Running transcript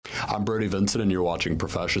I'm Brody Vincent, and you're watching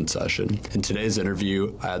Profession Session. In today's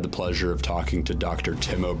interview, I had the pleasure of talking to Dr.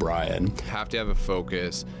 Tim OBrien. Have to have a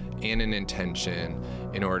focus and an intention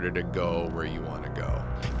in order to go where you want to go.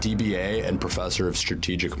 DBA and professor of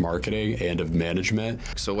strategic marketing and of management.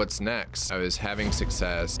 So what's next? I was having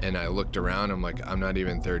success and I looked around, I'm like, I'm not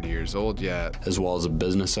even 30 years old yet. As well as a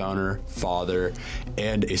business owner, father,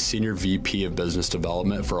 and a senior VP of business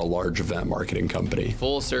development for a large event marketing company.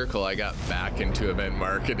 Full circle, I got back into event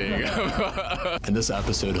marketing. In this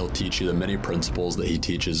episode, he'll teach you the many principles that he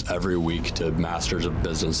teaches every week to Masters of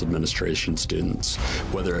Business Administration students,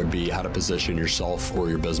 whether it be how to position yourself or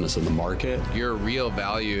your business in the market. Your real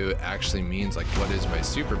value actually means like, what is my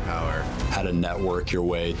superpower? How to network your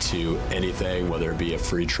way to anything, whether it be a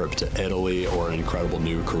free trip to Italy or an incredible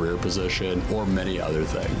new career position or many other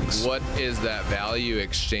things. What is that value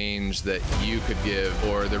exchange that you could give,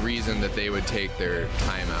 or the reason that they would take their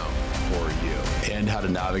time out for you? And how to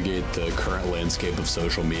navigate the current landscape of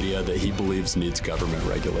social media that he believes needs government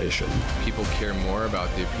regulation. People care more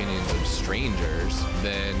about the opinions of strangers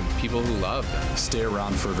than people who love them. Stay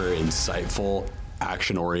around for a very insightful,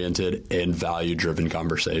 action-oriented, and value-driven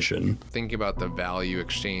conversation. Thinking about the value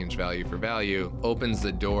exchange, value for value, opens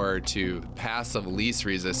the door to path of least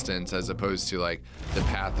resistance as opposed to like the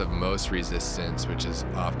path of most resistance, which is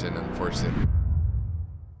often unfortunate.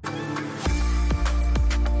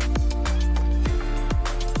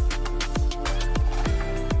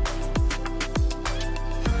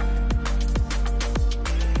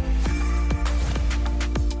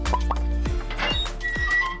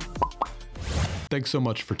 Thanks so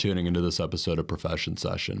much for tuning into this episode of Profession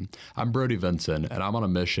Session. I'm Brody Vincent, and I'm on a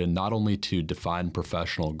mission not only to define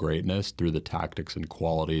professional greatness through the tactics and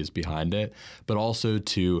qualities behind it, but also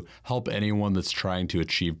to help anyone that's trying to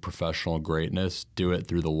achieve professional greatness do it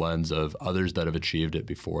through the lens of others that have achieved it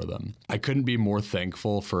before them. I couldn't be more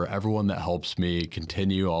thankful for everyone that helps me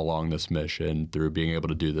continue along this mission through being able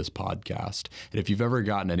to do this podcast. And if you've ever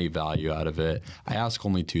gotten any value out of it, I ask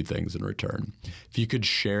only two things in return. If you could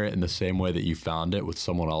share it in the same way that you found it with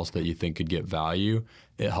someone else that you think could get value,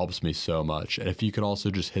 it helps me so much. And if you could also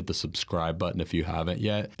just hit the subscribe button if you haven't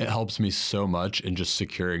yet, it helps me so much in just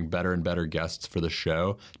securing better and better guests for the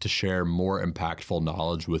show to share more impactful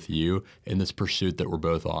knowledge with you in this pursuit that we're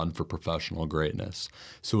both on for professional greatness.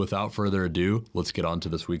 So without further ado, let's get on to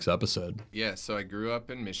this week's episode. Yeah, so I grew up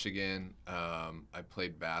in Michigan. I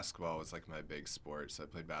played basketball. It was like my big sport. So I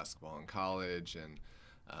played basketball in college, and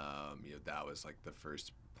that was like the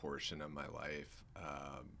first portion of my life,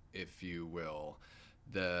 if you will.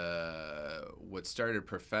 What started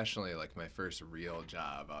professionally, like my first real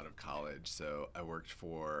job out of college. So I worked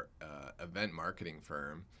for an event marketing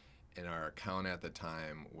firm, and our account at the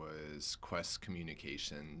time was Quest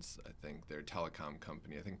Communications. I think they're a telecom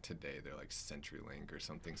company. I think today they're like CenturyLink or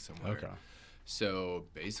something similar. Okay. So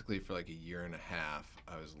basically for like a year and a half,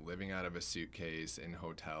 I was living out of a suitcase in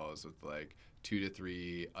hotels with like 2 to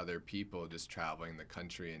 3 other people just traveling the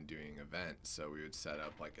country and doing events. So we would set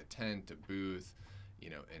up like a tent, a booth,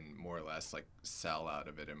 and more or less like sell out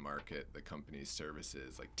of it and market the company's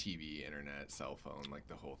services, like TV, internet, cell phone, like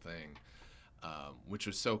the whole thing, which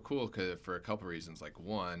was so cool for a couple reasons. Like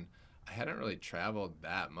one, I hadn't really traveled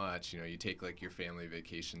that much. You take like your family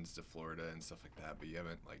vacations to Florida and stuff like that, but you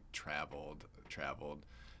haven't like traveled.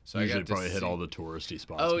 So You I got should to probably hit all the touristy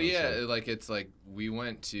spots. Oh yeah, it's like we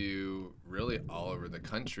went to really all over the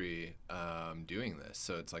country doing this.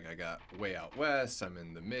 So it's like I got way out west, I'm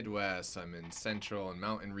in the Midwest, I'm in central and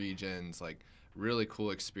mountain regions, like really cool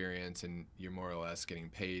experience, and you're more or less getting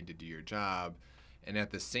paid to do your job. And at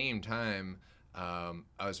the same time, I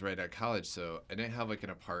was right out of college, so I didn't have like an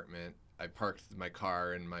apartment. I parked my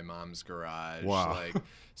car in my mom's garage. Wow.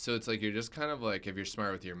 So it's like you're just kind of like, if you're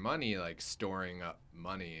smart with your money, like storing up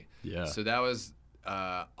money. Yeah. So that was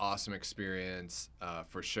awesome experience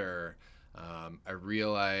for sure. I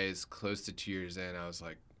realized close to 2 years in, I was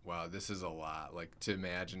like, wow, this is a lot. Like to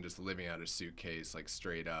imagine just living out a suitcase, like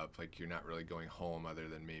straight up, like you're not really going home other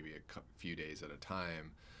than maybe a few days at a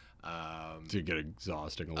time. To get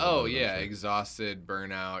exhausting a little Oh bit. yeah, exhausted,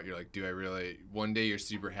 burnout. You're like, do I really? One day you're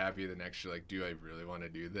super happy, the next you're like, do I really want to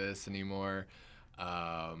do this anymore?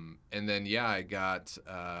 And then I got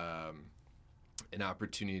an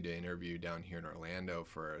opportunity to interview down here in Orlando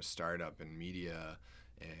for a startup in media,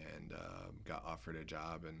 and got offered a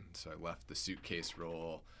job, and so I left the suitcase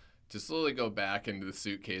role to slowly go back into the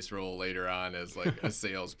suitcase role later on as like a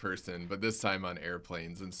salesperson, but this time on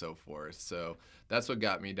airplanes and so forth. So that's what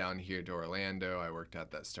got me down here to Orlando. I worked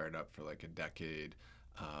at that startup for like a decade.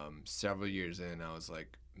 Several years in, I was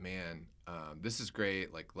like, man, this is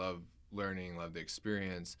great. Like love learning, love the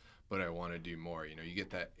experience, but I want to do more. You know, you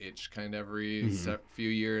get that itch kind of every Mm-hmm. few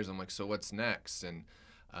years. I'm like, so what's next? And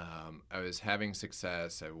I was having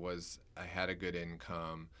success. I had a good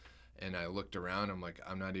income. And I looked around, I'm like,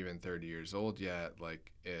 I'm not even 30 years old yet.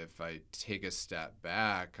 Like, if I take a step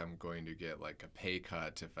back, I'm going to get like a pay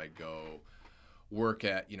cut if I go work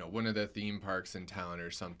at, you know, one of the theme parks in town or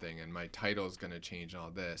something, and my title is going to change all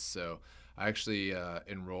this. So I actually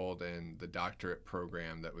enrolled in the doctorate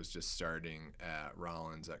program that was just starting at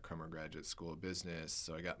Rollins at Crummer Graduate School of Business.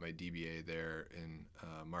 So I got my DBA there in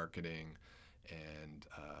marketing, and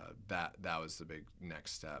that was the big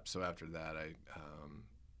next step. So after that, I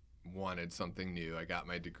wanted something new. I got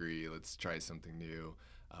my degree. Let's try something new.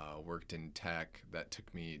 Worked in tech. That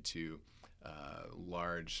took me to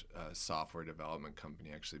large software development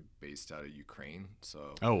company, actually based out of Ukraine.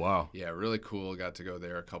 So, Oh, wow. yeah, really cool. Got to go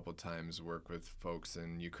there a couple times, work with folks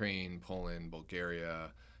in Ukraine, Poland,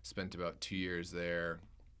 Bulgaria. Spent about 2 years there.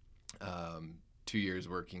 2 years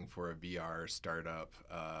working for a VR startup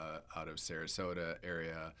out of Sarasota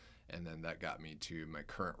area. And then that got me to my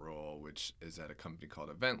current role, which is at a company called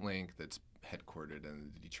EventLink that's headquartered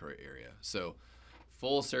in the Detroit area. So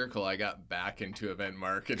full circle, I got back into event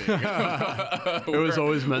marketing. It was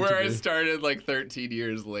always meant to where be. I started like 13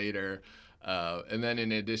 years later. And then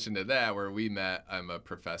in addition to that, where we met, I'm a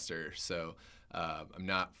professor. So I'm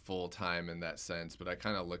not full-time in that sense, but I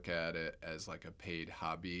kind of look at it as like a paid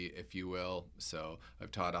hobby, if you will. So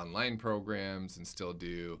I've taught online programs and still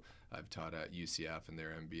do. I've taught at UCF in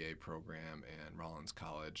their MBA program, and Rollins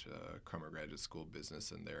College, Crummer Graduate School of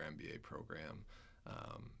Business in their MBA program.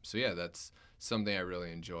 So yeah, that's something I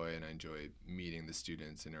really enjoy, and I enjoy meeting the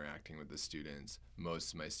students, interacting with the students,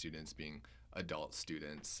 most of my students being adult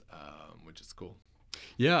students, which is cool.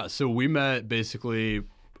 Yeah, so we met basically.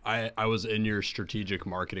 I was in your strategic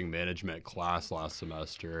marketing management class last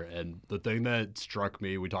semester, and the thing that struck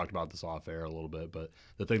me, we talked about this off air a little bit, but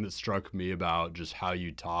the thing that struck me about just how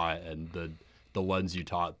you taught and the lens you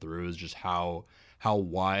taught through is just how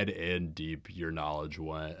wide and deep your knowledge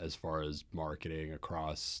went as far as marketing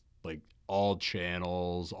across like all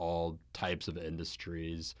channels, all types of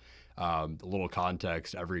industries. A little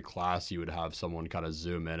context, every class you would have someone kind of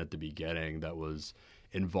zoom in at the beginning that was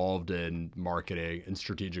involved in marketing and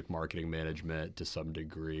strategic marketing management to some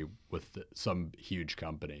degree with some huge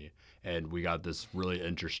company. And we got this really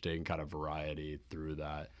interesting kind of variety through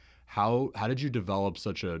that. How did you develop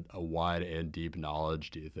such a wide and deep knowledge,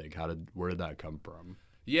 do you think? Where did that come from?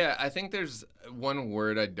 Yeah, I think there's one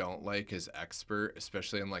word I don't like is expert,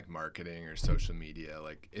 especially in like marketing or social media.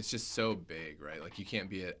 Like it's just so big, right? Like you can't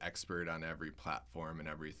be an expert on every platform and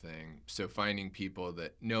everything. So finding people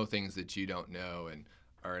that know things that you don't know and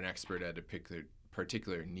are an expert at a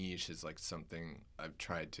particular niche is like something I've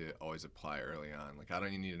tried to always apply early on. Like I don't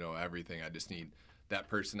even need to know everything. I just need that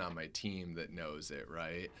person on my team that knows it,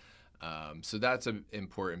 right? So that's an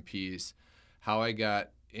important piece. How I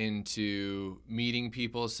got into meeting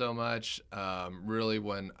people so much, really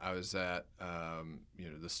when I was at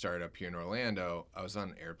the startup here in Orlando, I was on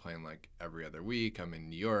an airplane like every other week. I'm in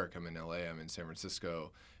New York, I'm in LA, I'm in San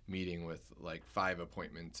Francisco, meeting with like 5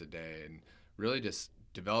 appointments a day, and really just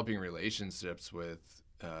developing relationships with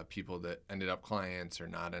people that ended up clients or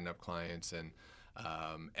not end up clients. And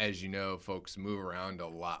as you know, folks move around a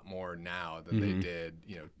lot more now than they did,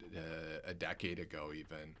 a decade ago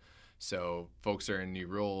even. So folks are in new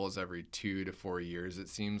roles every 2 to 4 years, it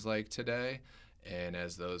seems like today. And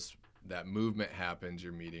as that movement happens,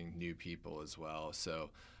 you're meeting new people as well. So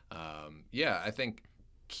I think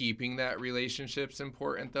keeping that relationship's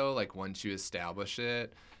important though. Like once you establish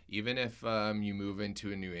it, even if you move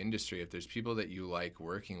into a new industry, if there's people that you like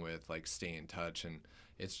working with, like stay in touch. And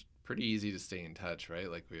it's pretty easy to stay in touch, right?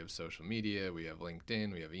 Like we have social media, we have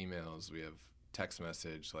LinkedIn, we have emails, we have text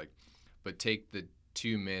message, but take the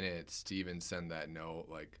 2 minutes to even send that note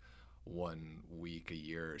like 1 week a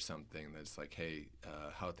year or something that's like, hey,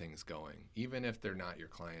 how things going? Even if they're not your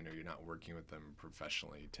client or you're not working with them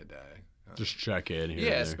professionally today. Just check in here.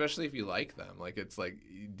 Yeah, especially if you like them. Like it's like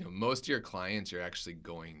most of your clients you're actually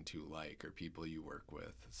going to like or people you work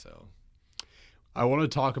with. So I want to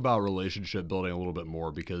talk about relationship building a little bit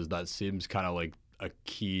more because that seems kind of like a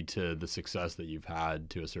key to the success that you've had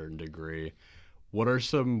to a certain degree. What are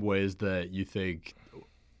some ways that you think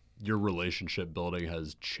your relationship building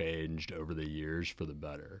has changed over the years for the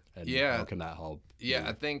better? And how can that help? Yeah,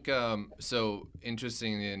 I think so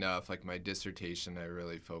interestingly enough, like my dissertation, I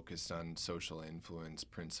really focused on social influence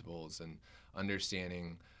principles and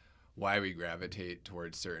understanding why we gravitate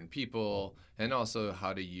towards certain people and also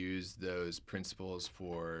how to use those principles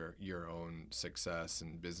for your own success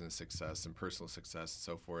and business success and personal success and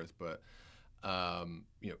so forth. But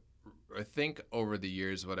I think over the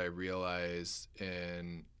years, what I realized,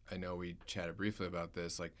 and I know we chatted briefly about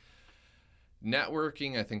this, like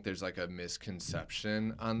networking, I think there's like a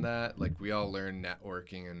misconception on that. Like we all learn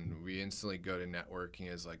networking and we instantly go to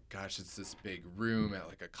networking as like, gosh, it's this big room at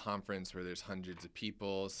like a conference where there's hundreds of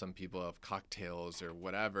people. Some people have cocktails or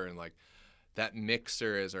whatever. And like that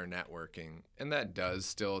mixer is our networking. And that does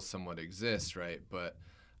still somewhat exist, right? But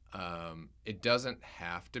it doesn't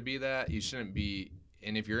have to be that. You shouldn't be,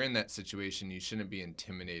 and if you're in that situation, you shouldn't be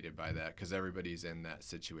intimidated by that because everybody's in that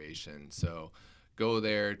situation. So go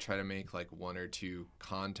there, try to make like one or two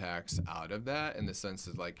contacts out of that in the sense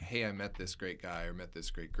of like, hey, I met this great guy or met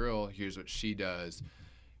this great girl. Here's what she does.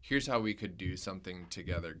 Here's how we could do something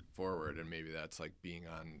together forward. And maybe that's like being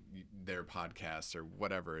on their podcast or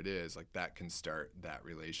whatever it is. Like that can start that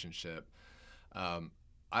relationship.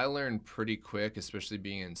 I learned pretty quick, especially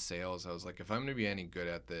being in sales. I was like, if I'm going to be any good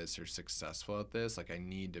at this or successful at this, like I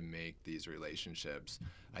need to make these relationships.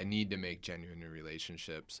 I need to make genuine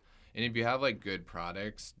relationships. And if you have like good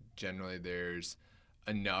products, generally there's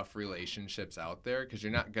enough relationships out there because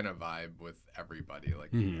you're not going to vibe with everybody.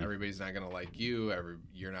 Like everybody's not going to like you.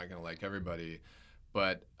 You're not going to like everybody.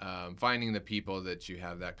 But finding the people that you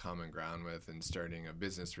have that common ground with and starting a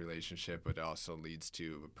business relationship, it also leads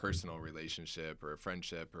to a personal relationship or a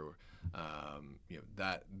friendship, or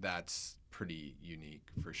that's pretty unique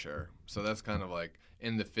for sure. So that's kind of like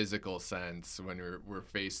in the physical sense when we're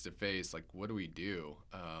face to face. Like, what do we do?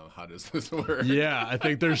 How does this work? Yeah, I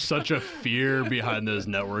think there's such a fear behind those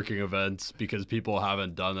networking events because people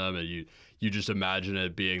haven't done them, and you just imagine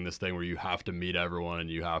it being this thing where you have to meet everyone and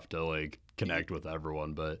you have to like connect with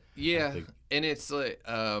everyone. But yeah, and it's like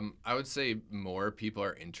I would say more people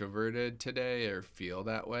are introverted today or feel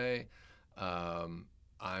that way.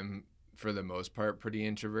 I'm for the most part pretty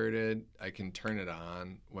introverted. I can turn it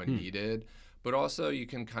on when needed, but also you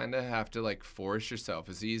can kind of have to like force yourself.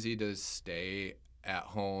 It's easy to stay at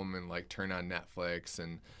home and like turn on Netflix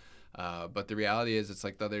and but the reality is it's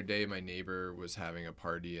like the other day my neighbor was having a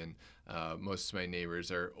party, and most of my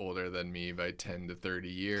neighbors are older than me by 10 to 30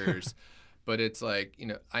 years. But it's like,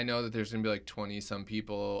 I know that there's going to be like 20 some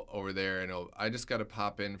people over there, and I just got to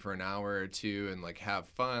pop in for an hour or two and like have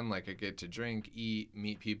fun. Like I get to drink, eat,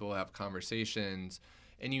 meet people, have conversations,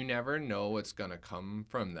 and you never know what's going to come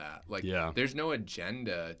from that. Like there's no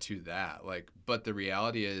agenda to that. Like, but the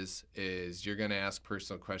reality is you're going to ask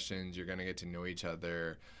personal questions. You're going to get to know each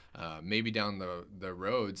other. Maybe down the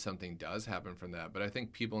road, something does happen from that. But I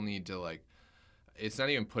think people need to like, it's not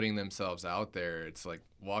even putting themselves out there. It's like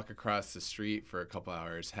walk across the street for a couple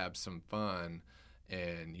hours, have some fun,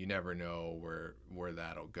 and you never know where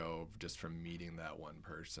that'll go just from meeting that one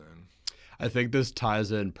person. I think this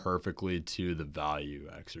ties in perfectly to the value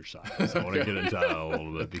exercise. I want to get into that a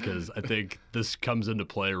little bit because I think this comes into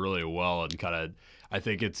play really well, and kind of I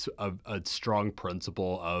think it's a strong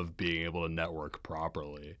principle of being able to network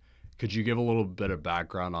properly. Could you give a little bit of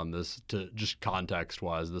background on this, to just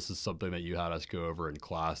context-wise? This is something that you had us go over in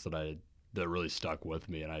class that really stuck with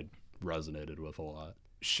me and I resonated with a lot.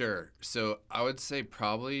 Sure. So I would say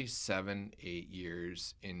probably 7-8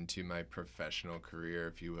 years into my professional career,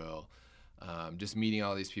 if you will, just meeting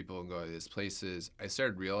all these people and going to these places, I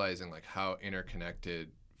started realizing like how interconnected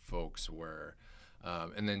folks were.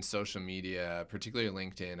 And then social media, particularly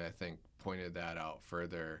LinkedIn, I think pointed that out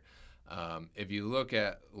further. If you look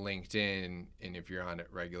at LinkedIn, and if you're on it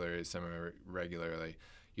regularly, semi-regularly,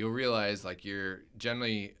 you'll realize like you're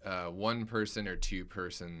generally one person or two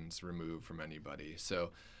persons removed from anybody. So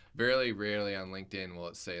very rarely on LinkedIn will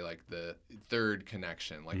it say like the third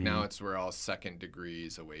connection. Like now we're all second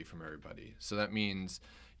degrees away from everybody. So that means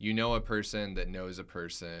you know a person that knows a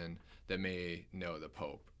person that may know the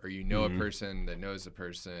Pope, or you know a person that knows a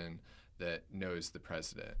person that knows the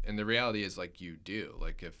president. And the reality is like you do.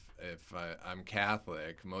 Like if I'm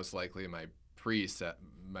Catholic, most likely my priest at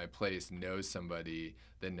my place knows somebody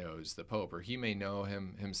that knows the Pope, or he may know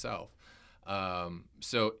him himself.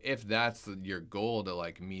 So if that's your goal, to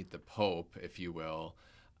like meet the Pope, if you will,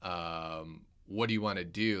 what do you want to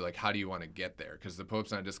do? Like, how do you want to get there? Because the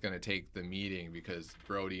Pope's not just going to take the meeting because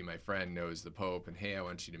Brody, my friend, knows the Pope, and hey, I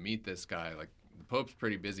want you to meet this guy. Like, the Pope's a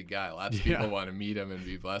pretty busy guy. Lots of people want to meet him and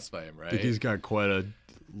be blessed by him, right? I think he's got quite a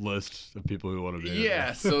list of people who want to be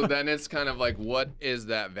there. So then it's kind of like, what is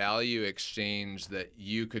that value exchange that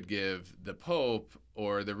you could give the Pope,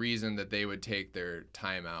 or the reason that they would take their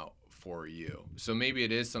time out for you? So maybe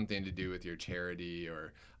it is something to do with your charity,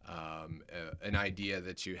 or an idea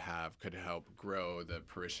that you have could help grow the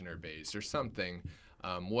parishioner base or something.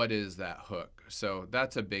 What is that hook? So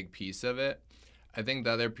that's a big piece of it. I think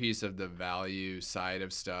the other piece of the value side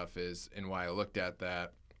of stuff is, and why I looked at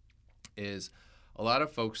that, is a lot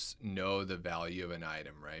of folks know the value of an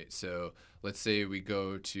item, right? So let's say we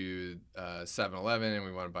go to 7-Eleven and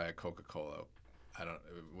we want to buy a Coca-Cola. I don't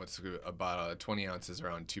what's a bottle of 20 ounces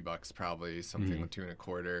around $2 probably, something like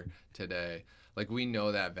 $2.25 today. Like, we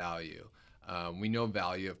know that value. We know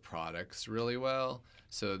value of products really well,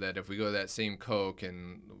 so that if we go to that same Coke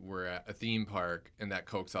and we're at a theme park and that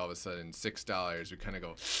Coke's all of a sudden $6, we kind of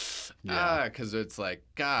go, because it's like,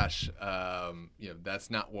 gosh,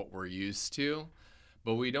 that's not what we're used to.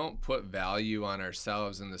 But we don't put value on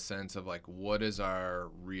ourselves in the sense of like, what is our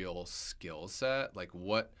real skill set? Like,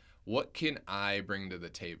 what can I bring to the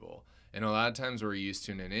table? And a lot of times we're used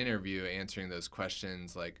to in an interview answering those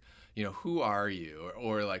questions like, who are you?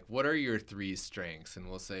 Or like, what are your 3 strengths? And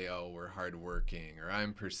we'll say, oh, we're hardworking, or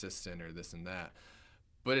I'm persistent, or this and that.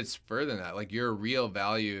 But it's further than that. Like, your real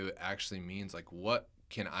value actually means like, what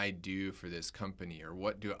can I do for this company? Or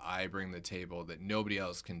what do I bring to the table that nobody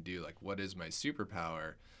else can do? Like, what is my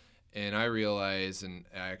superpower? And I realized, and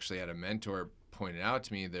I actually had a mentor point it out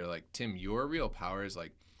to me, they're like, Tim, your real power is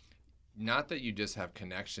like, not that you just have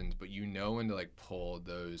connections, but when to like pull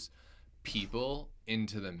those people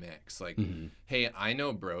into the mix. Like, hey, I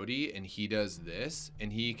know Brody and he does this,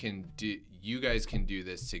 and you guys can do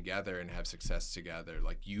this together and have success together.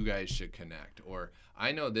 Like, you guys should connect. Or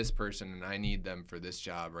I know this person and I need them for this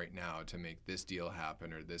job right now to make this deal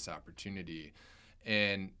happen or this opportunity.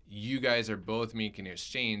 And you guys are both making an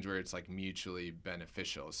exchange where it's like mutually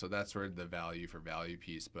beneficial. So that's where the value for value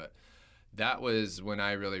piece. But that was when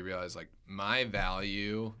I really realized like, my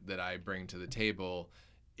value that I bring to the table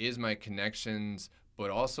is my connections, but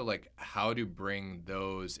also like how to bring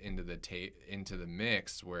those into the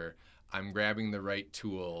mix where I'm grabbing the right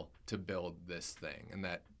tool to build this thing. And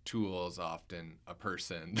that tool is often a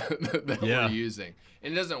person that we're using.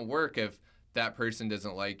 And it doesn't work if that person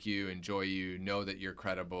doesn't like you, enjoy you, know that you're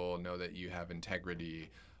credible, know that you have integrity,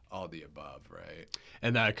 all the above, right?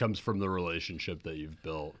 And that comes from the relationship that you've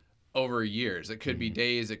built. Over years. It could be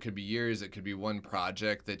days, it could be years, it could be one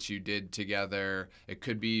project that you did together. It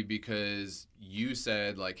could be because you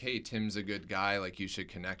said like, hey, Tim's a good guy, like you should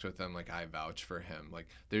connect with him, like I vouch for him. Like,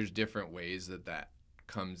 there's different ways that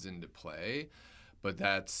comes into play, but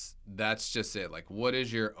that's just it. Like, what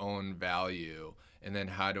is your own value, and then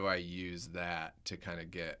how do I use that to kind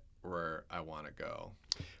of get where I want to go?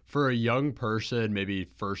 For a young person, maybe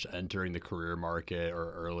first entering the career market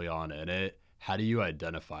or early on in it, how do you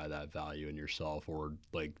identify that value in yourself, or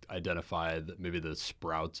like identify maybe the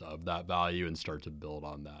sprouts of that value and start to build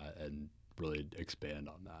on that and really expand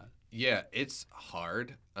on that? Yeah, it's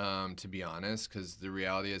hard, to be honest, because the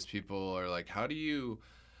reality is people are like, how do you,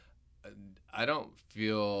 I don't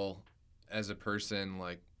feel as a person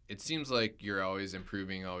like, it seems like you're always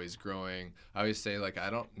improving, always growing. I always say like,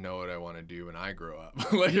 I don't know what I want to do when I grow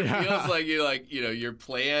up. Like, it feels like you're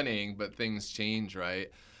planning, but things change,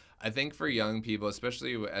 right? I think for young people,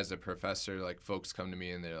 especially as a professor, like folks come to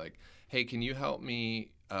me and they're like, hey, can you help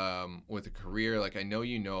me with a career? Like, I know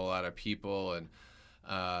you know a lot of people. And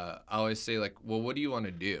I always say like, well, what do you want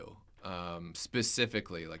to do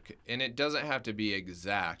specifically? Like, and it doesn't have to be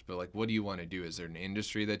exact, but like, what do you want to do? Is there an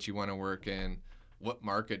industry that you want to work in? What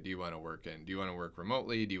market do you want to work in? Do you want to work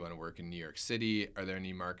remotely? Do you want to work in New York City? Are there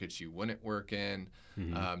any markets you wouldn't work in?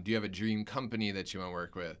 Do you have a dream company that you want to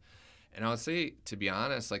work with? And I would say, to be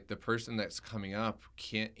honest, like the person that's coming up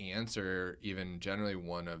can't answer even generally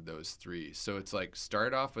one of those 3. So it's like,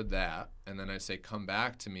 start off with that. And then I say, come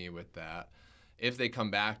back to me with that. If they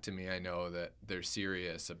come back to me, I know that they're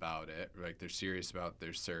serious about it. Like, they're serious about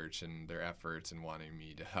their search and their efforts and wanting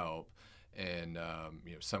me to help. And,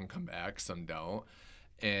 some come back, some don't.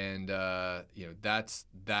 And,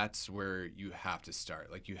 that's where you have to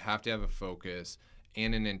start. Like, you have to have a focus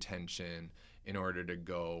and an intention in order to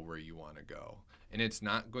go where you want to go. And it's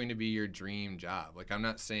not going to be your dream job. Like, I'm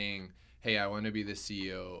not saying, hey, I want to be the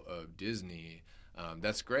CEO of Disney.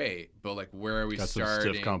 That's great, but like, where are we starting?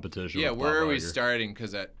 Some stiff competition. Yeah, where are we starting?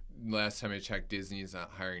 Because last time I checked, Disney is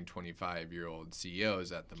not hiring 25-year-old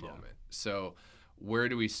CEOs at the moment. So where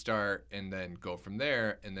do we start, and then go from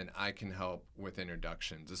there? And then I can help with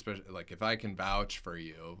introductions, especially like if I can vouch for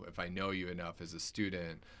you, if I know you enough as a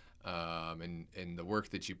student, and the work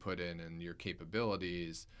that you put in and your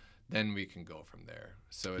capabilities, then we can go from there.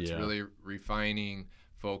 So it's really refining,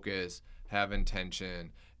 focus, have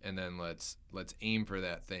intention, and then let's aim for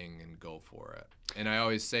that thing and go for it. And I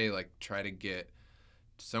always say, like, try to get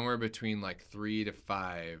somewhere between like 3 to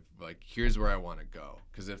 5. Like, here's where I want to go.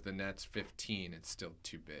 Because if the net's 15, it's still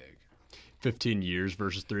too big. 15 years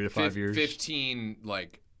versus 3 to 5 years? 15,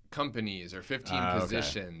 like, companies or 15 Okay.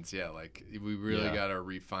 positions. Yeah, like we really got to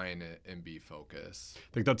refine it and be focused.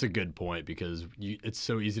 I think that's a good point because it's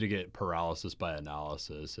so easy to get paralysis by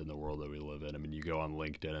analysis in the world that we live in. I mean, you go on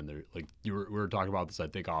LinkedIn and there, like we were talking about this, I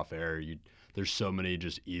think off air. There's so many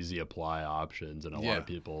just easy apply options, and a lot of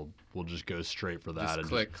people will just go straight for that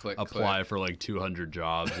just and click, apply for like 200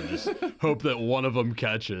 jobs and just hope that one of them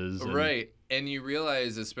catches. Right. And you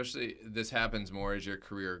realize, especially this happens more as your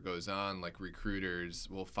career goes on, like recruiters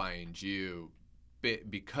will find you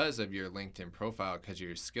because of your LinkedIn profile, because of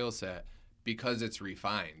your skill set, because it's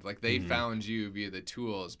refined. Like they found you via the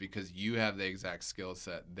tools because you have the exact skill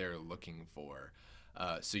set they're looking for.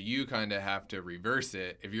 So you kind of have to reverse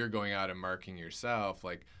it. If you're going out and marketing yourself,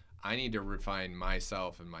 like I need to refine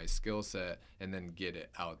myself and my skill set and then get it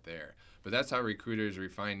out there. But that's how recruiters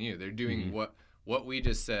refine you. They're doing what we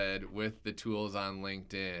just said with the tools on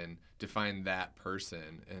LinkedIn to find that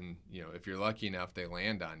person. And, you know, if you're lucky enough, they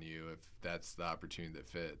land on you if that's the opportunity that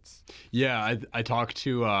fits. Yeah, I talked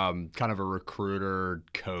to kind of a recruiter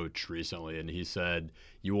coach recently, and he said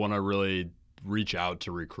you want to really reach out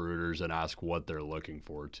to recruiters and ask what they're looking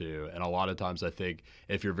for too. And a lot of times I think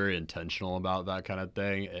if you're very intentional about that kind of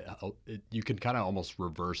thing, you can kind of almost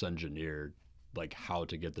reverse engineer like how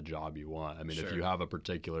to get the job you want. I mean, if you have a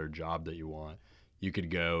particular job that you want, you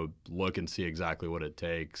could go look and see exactly what it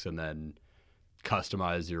takes and then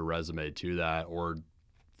customize your resume to that, or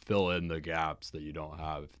fill in the gaps that you don't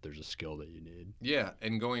have if there's a skill that you need. Yeah,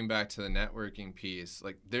 and going back to the networking piece,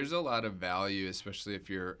 like there's a lot of value, especially if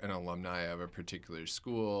you're an alumni of a particular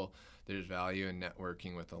school. There's value in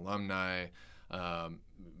networking with alumni.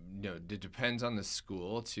 You know, it depends on the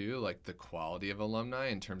school too, like the quality of alumni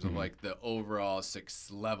in terms of like the overall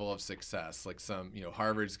level of success. Like some, you know,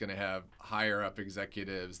 Harvard's going to have higher up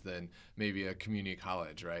executives than maybe a community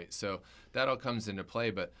college, right? So that all comes into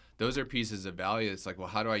play, but those are pieces of value. It's like, well,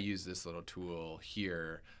 how do I use this little tool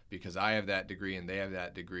here? Because I have that degree and they have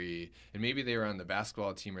that degree. And maybe they were on the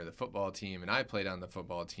basketball team or the football team, and I played on the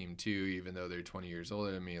football team too, even though they're 20 years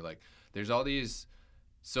older than me. Like there's all these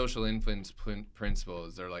social influence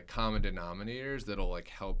principles. They're like common denominators that'll like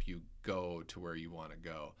help you go to where you want to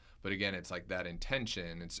go. But again, it's like that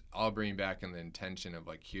intention. It's all bringing back in the intention of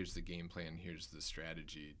like, here's the game plan, here's the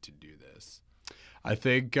strategy to do this. I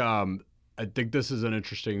think this is an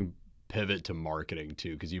interesting pivot to marketing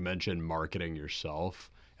too, because you mentioned marketing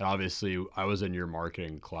yourself. And obviously, I was in your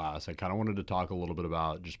marketing class. I kind of wanted to talk a little bit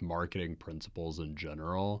about just marketing principles in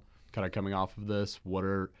general, kind of coming off of this. What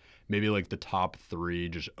are maybe like the top 3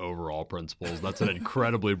 just overall principles? That's an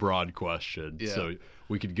incredibly broad question. Yeah. So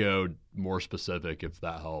we could go more specific if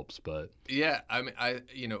that helps. But yeah, I mean,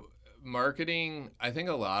 marketing, I think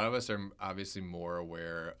a lot of us are obviously more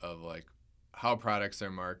aware of like how products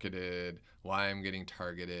are marketed, why I'm getting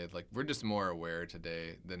targeted. Like we're just more aware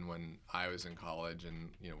today than when I was in college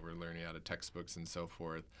and, you know, we're learning out of textbooks and so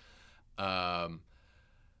forth.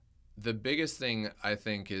 The biggest thing I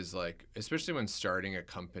think is like, especially when starting a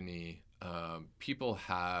company,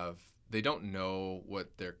 they don't know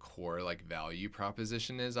what their core like value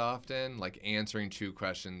proposition is often. Like answering 2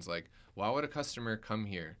 questions like, why would a customer come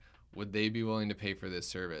here? Would they be willing to pay for this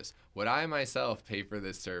service? Would I myself pay for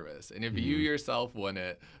this service? And if you yourself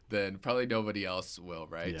wouldn't, then probably nobody else will,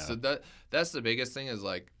 right? Yeah. So that's the biggest thing is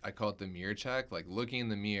like, I call it the mirror check, like looking in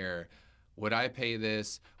the mirror, would I pay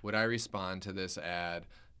this? Would I respond to this ad?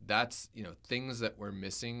 That's, you know, things that we're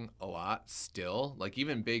missing a lot still. Like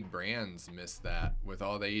even big brands miss that with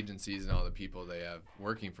all the agencies and all the people they have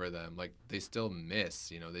working for them. Like they still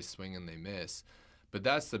miss, you know, they swing and they miss. But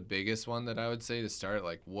that's the biggest one that I would say to start.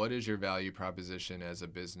 Like, what is your value proposition as a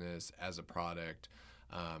business, as a product?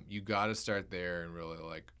 You got to start there and really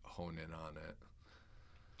like hone in on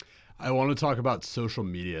it. I want to talk about social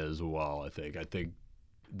media as well. I think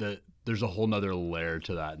that there's a whole nother layer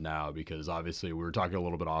to that now, because obviously we were talking a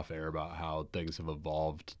little bit off air about how things have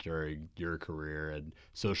evolved during your career, and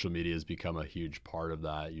social media has become a huge part of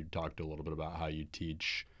that. You talked a little bit about how you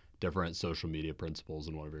teach different social media principles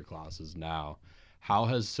in one of your classes now. How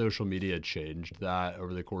has social media changed that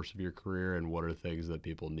over the course of your career, and what are things that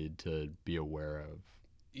people need to be aware of?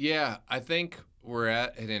 Yeah, I think we're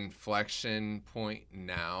at an inflection point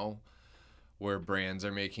now where brands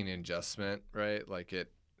are making an adjustment, right? Like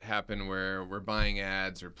it happened where we're buying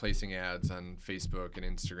ads or placing ads on Facebook and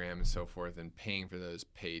Instagram and so forth and paying for those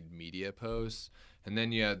paid media posts. And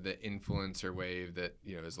then you had the influencer wave that,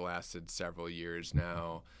 you know, has lasted several years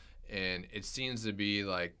now. And it seems to be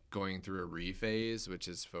like going through a rephase, which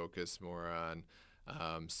is focused more on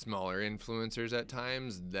smaller influencers at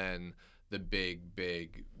times than the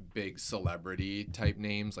big celebrity type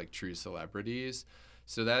names, like true celebrities.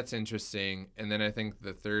 So that's interesting. And then I think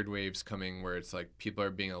the third wave's coming where it's like people are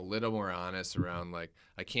being a little more honest around like,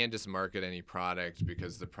 I can't just market any product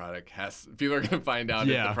because the product has, people are going to find out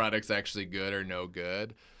if the product's actually good or no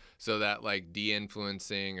good. So that like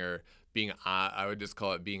de-influencing or being, I would just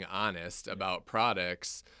call it being honest about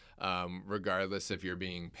products, regardless if you're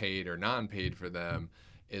being paid or non-paid for them,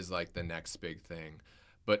 is like the next big thing.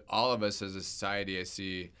 But all of us as a society, I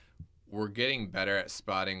see, we're getting better at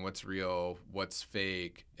spotting what's real, what's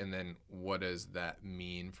fake, and then what does that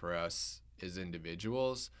mean for us as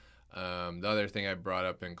individuals. The other thing I brought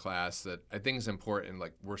up in class that I think is important,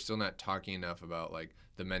 like we're still not talking enough about like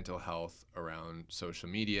the mental health around social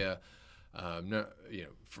media. No,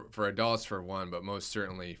 for adults for one, but most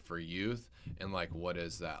certainly for youth, and like what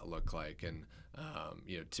does that look like? And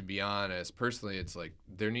to be honest, personally, it's like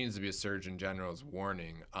there needs to be a Surgeon General's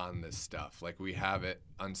warning on this stuff. Like we have it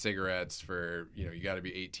on cigarettes for, you got to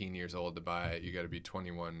be 18 years old to buy it. You got to be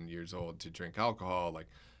 21 years old to drink alcohol. Like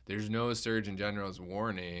there's no Surgeon General's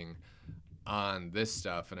warning on this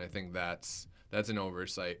stuff. And I think that's an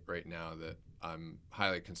oversight right now that I'm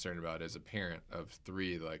highly concerned about as a parent of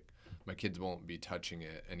 3. Like my kids won't be touching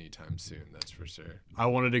it anytime soon, that's for sure. I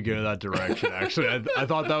wanted to go that direction, actually. I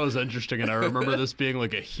thought that was interesting, and I remember this being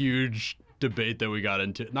like a huge debate that we got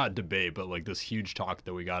into. Not debate, but like this huge talk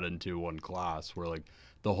that we got into one class where like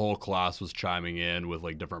the whole class was chiming in with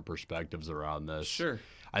like different perspectives around this. Sure.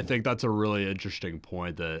 I think that's a really interesting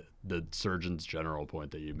point, that the Surgeon's General point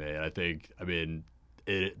that you made.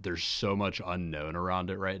 There's so much unknown around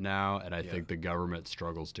it right now, and I think the government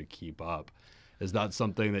struggles to keep up. Is that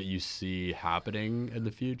something that you see happening in the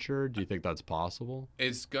future? Do you think that's possible?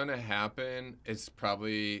 It's going to happen. It's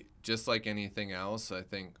probably just like anything else. I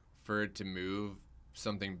think for it to move,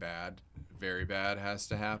 something bad, very bad has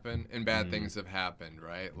to happen. And bad things have happened,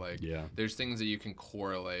 right? Like there's things that you can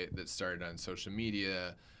correlate that started on social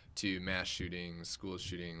media to mass shootings, school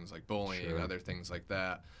shootings, like bullying, other things like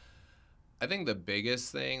that. I think the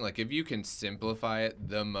biggest thing, like if you can simplify it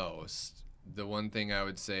the most, the one thing I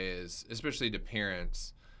would say is, especially to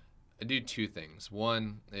parents, I do 2 things.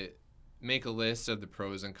 One, make a list of the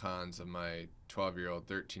pros and cons of my 12-year-old,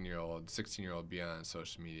 13-year-old, 16-year-old being on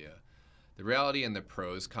social media. The reality in the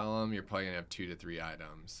pros column, you're probably going to have 2 to 3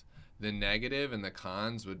 items. The negative and the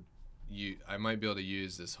cons I might be able to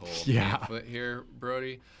use this whole pamphlet here,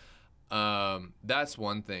 Brody. That's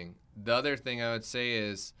one thing. The other thing I would say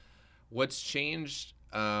is what's changed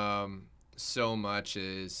so much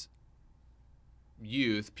is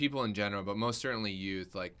youth, people in general, but most certainly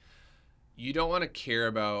youth, like you don't want to care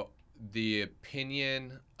about the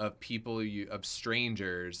opinion of of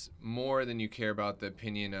strangers more than you care about the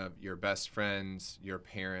opinion of your best friends, your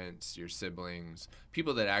parents, your siblings,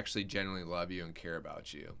 people that actually genuinely love you and care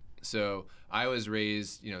about you. So I was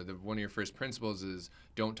raised, one of your first principles is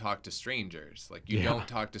don't talk to strangers. Like you don't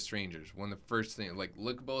talk to strangers. One of the first things, like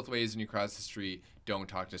look both ways when you cross the street, don't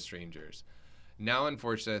talk to strangers. Now,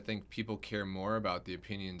 unfortunately, I think people care more about the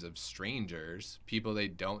opinions of strangers, people they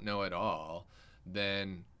don't know at all,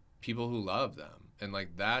 than people who love them. And like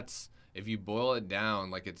if you boil it down,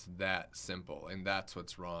 like it's that simple. And that's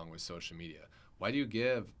what's wrong with social media. Why do you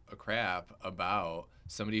give a crap about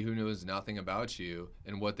somebody who knows nothing about you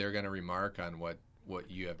and what they're going to remark on what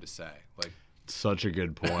you have to say? Like, such a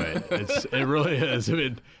good point. It really is. I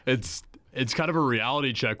mean, it's kind of a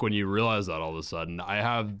reality check when you realize that all of a sudden. I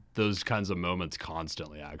have those kinds of moments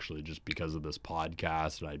constantly, actually, just because of this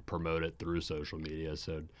podcast, and I promote it through social media.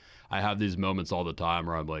 So I have these moments all the time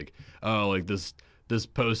where I'm like, oh, like this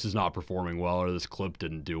post is not performing well, or this clip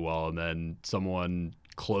didn't do well, and then someone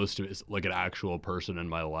close to it, like an actual person in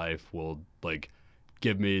my life, will like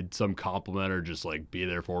give me some compliment or just like be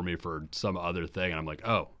there for me for some other thing, and I'm like,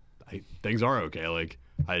 oh, things are okay.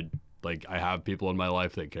 I have people in my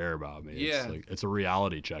life that care about me. Yeah. It's a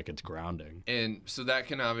reality check. It's grounding. And so that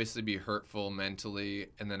can obviously be hurtful mentally.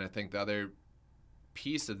 And then I think the other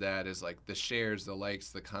piece of that is like the shares, the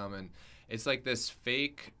likes, the comment. It's like this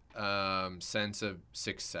fake sense of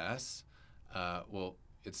success. Well,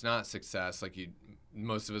 it's not success. Like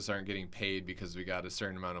most of us aren't getting paid because we got a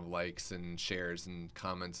certain amount of likes and shares and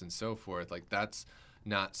comments and so forth. Like that's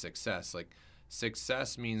not success. Like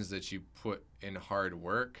success means that you put in hard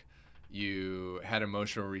work, you had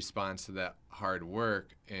emotional response to that hard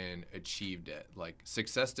work and achieved it. Like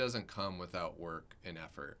success doesn't come without work and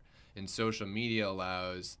effort. And social media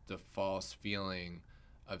allows the false feeling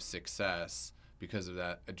of success because of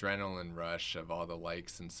that adrenaline rush of all the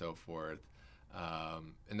likes and so forth.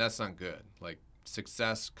 And that's not good. Like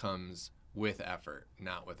success comes with effort,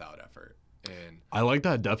 not without effort. And I like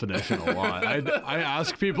that definition a lot. I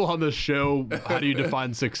ask people on the show, how do you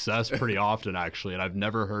define success pretty often, actually, and I've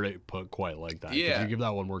never heard it put quite like that. yeah, Could you give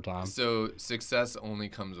that one more time? so success only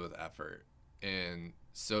comes with effort. And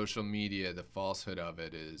social media, the falsehood of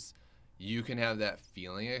it is you can have that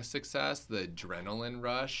feeling of success, the adrenaline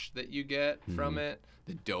rush that you get from it,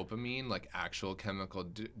 the dopamine, like actual chemical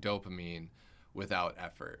dopamine, without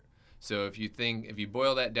effort. So if you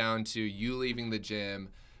boil that down to you leaving the gym,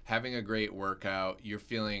 having a great workout, you're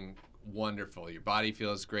feeling wonderful. Your body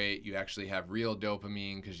feels great. You actually have real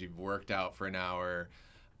dopamine because you've worked out for an hour.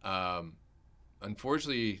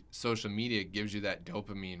 Unfortunately, social media gives you that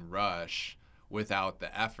dopamine rush without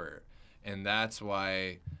the effort. And that's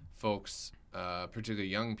why folks, particularly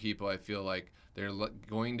young people, I feel like they're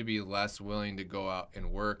going to be less willing to go out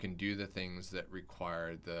and work and do the things that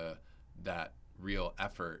require that real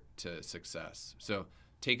effort to success. So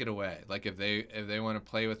take it away. Like if they want to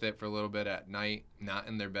play with it for a little bit at night, not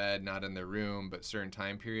in their bed, not in their room, but certain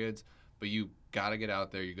time periods, but you got to get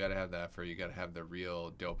out there. You got to have the effort. You got to have the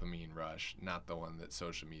real dopamine rush, not the one that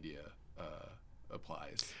social media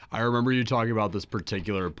applies. I remember you talking about this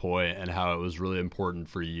particular point and how it was really important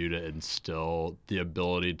for you to instill the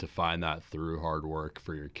ability to find that through hard work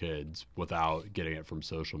for your kids without getting it from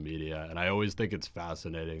social media. And I always think it's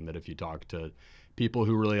fascinating that if you talk to people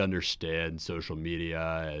who really understand social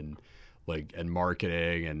media and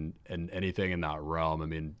marketing and anything in that realm. I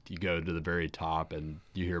mean, you go to the very top and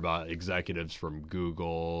you hear about executives from Google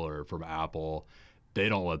or from Apple. They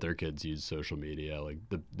don't let their kids use social media, like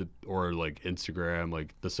or like Instagram.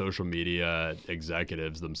 Like the social media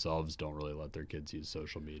executives themselves don't really let their kids use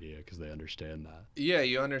social media because they understand that. Yeah,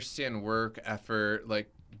 you understand work, effort. Like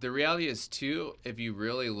the reality is too, if you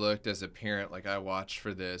really looked as a parent, like I watched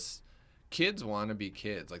for this, kids want to be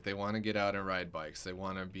kids. Like they want to get out and ride bikes. They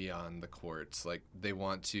want to be on the courts. Like they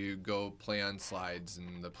want to go play on slides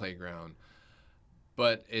in the playground.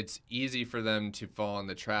 But it's easy for them to fall in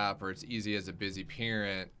the trap, or it's easy as a busy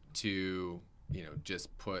parent to,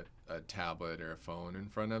 just put a tablet or a phone in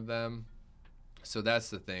front of them. So that's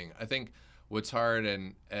the thing. I think what's hard,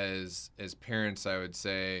 and as parents, I would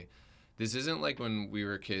say, this isn't like when we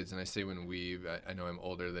were kids, and I say when I know I'm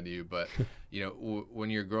older than you, but, when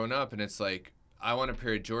you're growing up and it's like, I want a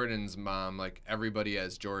pair of Jordans, Mom, like everybody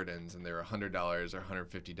has Jordans, and they were $100 or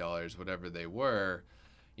 $150, whatever they were,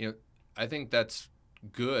 I think that's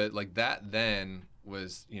good. Like that then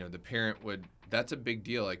was, the parent would, that's a big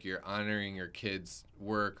deal. Like you're honoring your kid's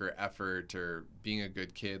work or effort or being a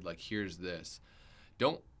good kid. Like here's this.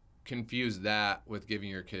 Don't confuse that with giving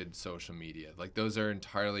your kid social media. Like those are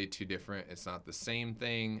entirely two different. It's not the same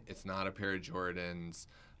thing. It's not a pair of Jordans.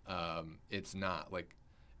 It's not like,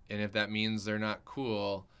 and if that means they're not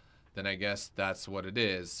cool, then I guess that's what it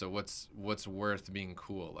is. So what's worth being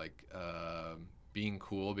cool? Like, being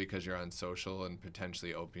cool because you're on social and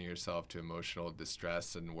potentially opening yourself to emotional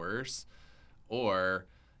distress and worse, or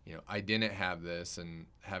I didn't have this and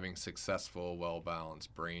having successful,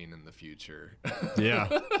 well-balanced brain in the future. Yeah,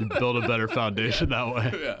 you build a better foundation that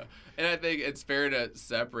way. Yeah, and I think it's fair to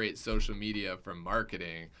separate social media from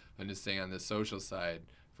marketing. I'm just saying on the social side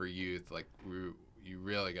for youth, like you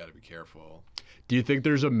really got to be careful. Do you think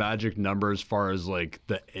there's a magic number as far as like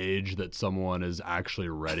the age that someone is actually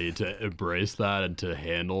ready to embrace that and to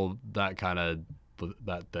handle that kind of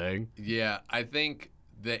that thing? Yeah, I think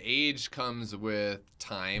the age comes with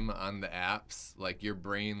time on the apps. Like your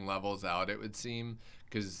brain levels out, it would seem,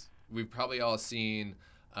 because we've probably all seen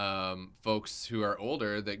folks who are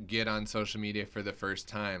older that get on social media for the first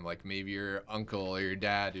time. Like maybe your uncle or your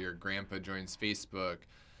dad or your grandpa joins Facebook,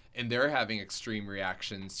 and they're having extreme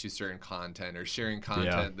reactions to certain content or sharing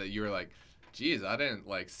content that you were like, geez, I didn't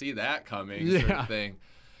see that coming, sort of thing.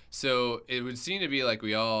 So it would seem to be like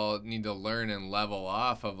we all need to learn and level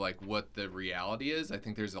off of like what the reality is. I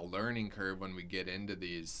think there's a learning curve when we get into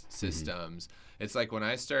these systems. It's like when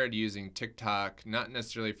I started using TikTok, not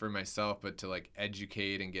necessarily for myself, but to like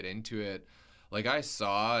educate and get into it. Like I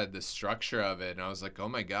saw the structure of it and I was like, oh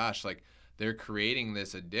my gosh, like they're creating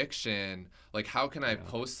this addiction. Like, how can I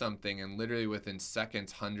post something and literally within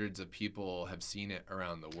seconds, hundreds of people have seen it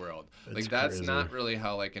around the world? That's crazy. Not really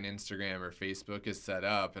how like an Instagram or Facebook is set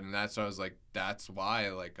up. And that's why I was like, that's why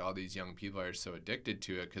like all these young people are so addicted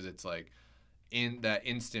to it. Because it's like in that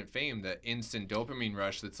instant fame, that instant dopamine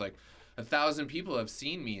rush. That's like 1,000 people have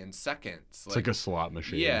seen me in seconds. It's like a slot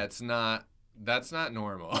machine. Yeah, that's not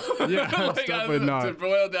normal. Yeah, it's definitely not. To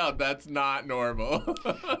boil down, that's not normal.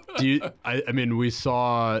 I mean, we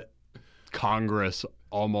saw Congress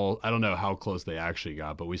almost, I don't know how close they actually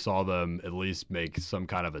got, but we saw them at least make some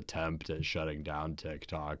kind of attempt at shutting down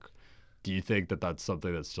TikTok Do you think that that's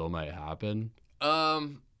something that still might happen?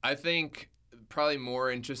 I think probably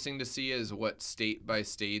more interesting to see is what state by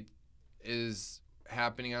state is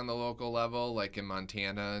happening on the local level, like in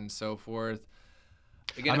Montana and so forth.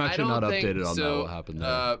 Again, I'm I actually don't not think updated on that. so. What happened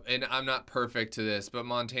there? And I'm not perfect to this, but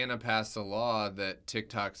Montana passed a law that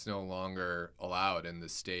TikTok's no longer allowed in the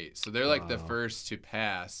state. So they're like the Wow. first to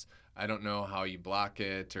pass. I don't know how you block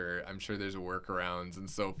it, or I'm sure there's workarounds and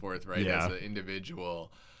so forth, right? Yeah. As an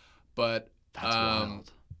individual, but That's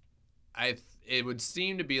wild. it would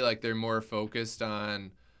seem to be like they're more focused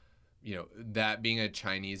on, you know, that being a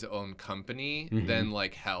Chinese owned company than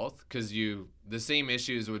like health, because the same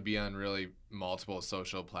issues would be on really multiple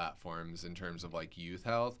social platforms in terms of like youth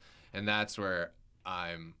health, and that's where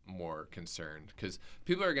I'm more concerned, because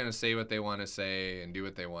people are going to say what they want to say and do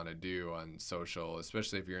what they want to do on social,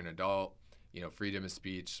 especially if you're an adult. You know, freedom of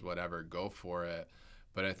speech, whatever, go for it.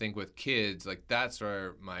 But I think with kids, like, that's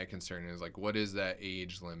where my concern is, like, what is that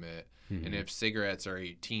age limit? And if cigarettes are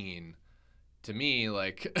 18, to me,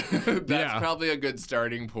 like, that's probably a good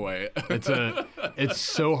starting point. It's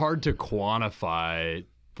so hard to quantify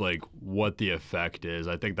like what the effect is.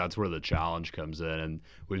 I think that's where the challenge comes in, and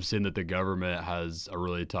we've seen that the government has a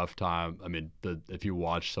really tough time. I mean, if you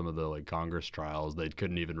watch some of the like Congress trials, they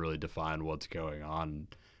couldn't even really define what's going on,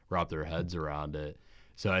 wrap their heads around it.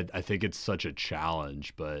 So I think it's such a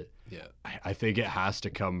challenge, but Yeah. I think it has to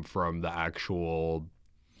come from the actual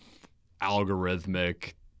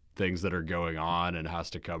algorithmic things that are going on, and has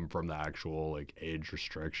to come from the actual like age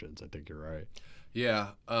restrictions. I think you're right. Yeah,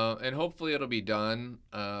 and hopefully it'll be done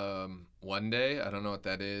one day. I don't know what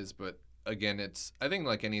that is, but again, I think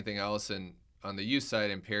like anything else, and on the youth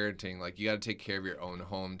side and parenting, like, you got to take care of your own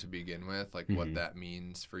home to begin with, like what that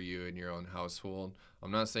means for you in your own household.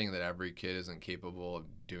 I'm not saying that every kid isn't capable of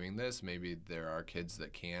doing this. Maybe there are kids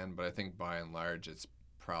that can, but I think by and large, it's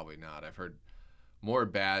probably not. I've heard more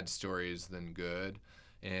bad stories than good,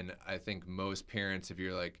 and I think most parents, if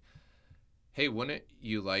you're like, hey, wouldn't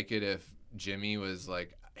you like it if Jimmy was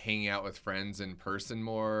like hanging out with friends in person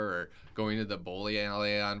more, or going to the bowling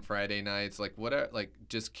alley on Friday nights? Like, what are, like,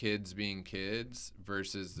 just kids being kids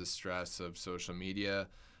versus the stress of social media.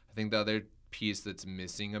 I think the other piece that's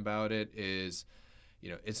missing about it is, you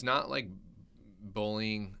know, it's not like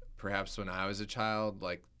bullying perhaps when I was a child.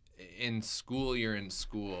 Like, in school, you're in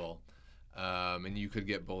school, and you could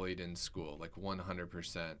get bullied in school, like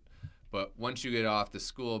 100%. But once you get off the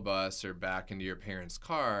school bus or back into your parents'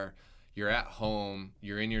 car, you're at home,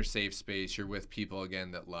 you're in your safe space, you're with people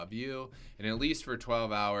again that love you, and at least for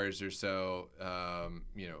 12 hours or so,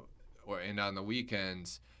 you know, and on the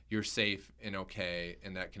weekends, you're safe and okay,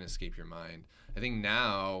 and that can escape your mind. I think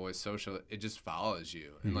now with social, it just follows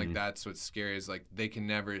you, and like, that's what's scary, is like, they can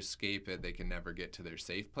never escape it, they can never get to their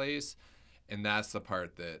safe place, and that's the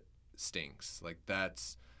part that stinks. Like,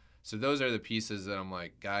 so those are the pieces that I'm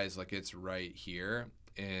like, guys, like, it's right here,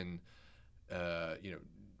 and you know,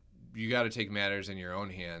 you got to take matters in your own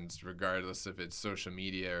hands, regardless if it's social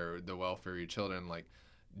media or the welfare of your children. Like,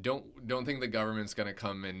 don't think the government's going to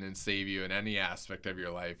come in and save you in any aspect of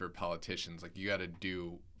your life, or politicians. Like, you got to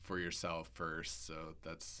do for yourself first. So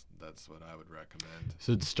that's what I would recommend.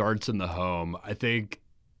 So it starts in the home. I think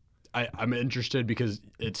I'm interested because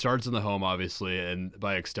it starts in the home, obviously, and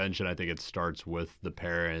by extension, I think it starts with the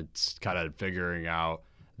parents kind of figuring out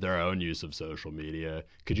their own use of social media.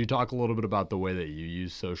 Could you talk a little bit about the way that you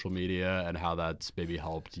use social media and how that's maybe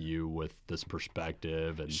helped you with this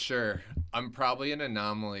perspective? And Sure. I'm probably an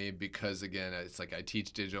anomaly because, again, it's like I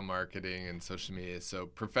teach digital marketing and social media. So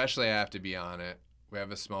professionally, I have to be on it. We have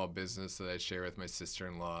a small business that I share with my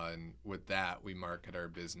sister-in-law, and with that, we market our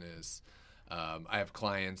business. I have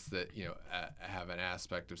clients that, you know, have an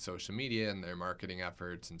aspect of social media in their marketing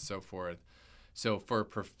efforts and so forth. So for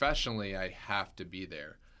professionally, I have to be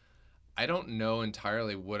there. I don't know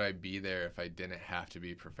entirely would I be there if I didn't have to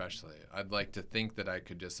be professionally. I'd like to think that I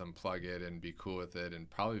could just unplug it and be cool with it and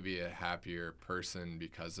probably be a happier person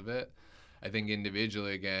because of it. I think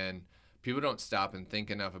individually, again, people don't stop and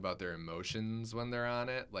think enough about their emotions when they're on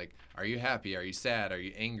it. Like, are you happy? Are you sad? Are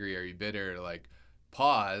you angry? Are you bitter? Like,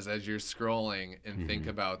 pause as you're scrolling and think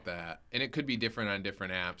about that. And it could be different on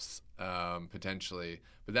different apps, potentially,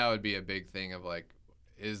 but that would be a big thing of like,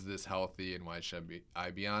 is this healthy and why should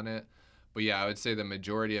I be on it? But yeah, I would say the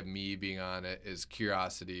majority of me being on it is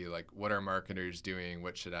curiosity. Like, what are marketers doing?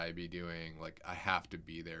 What should I be doing? Like, I have to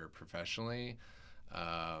be there professionally.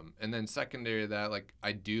 And then secondary to that, like,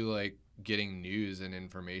 I do like getting news and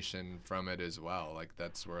information from it as well. Like,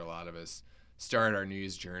 that's where a lot of us start our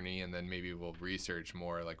news journey, and then maybe we'll research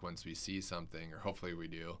more, like, once we see something, or hopefully we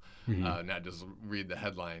do, not just read the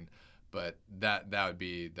headline. But that would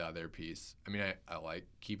be the other piece. I mean, I like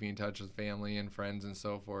keeping in touch with family and friends and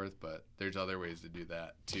so forth, but there's other ways to do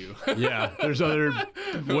that too. Yeah, there's other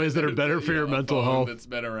ways that are better for your mental health. That's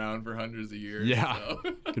been around for hundreds of years. Yeah, so.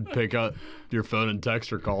 You could pick up your phone and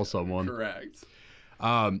text or call someone. Correct.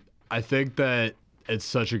 I think that it's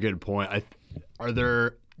such a good point.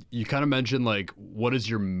 You kind of mentioned like, what is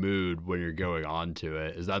your mood when you're going on to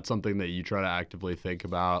it? Is that something that you try to actively think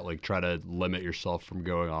about? Like try to limit yourself from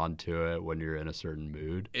going on to it when you're in a certain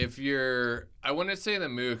mood? I wouldn't say the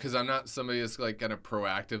mood, because I'm not somebody that's like going to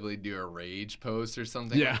proactively do a rage post or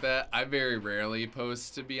something like that. I very rarely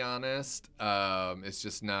post, to be honest. It's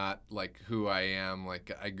just not like who I am.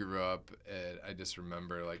 Like I grew up, I just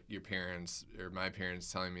remember like my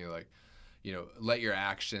parents telling me like, let your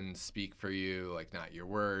actions speak for you, like not your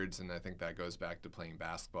words. And I think that goes back to playing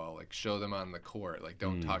basketball. Like show them on the court. Like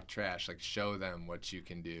don't talk trash. Like show them what you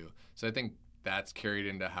can do. So I think that's carried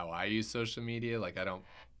into how I use social media. Like I don't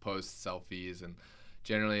post selfies, and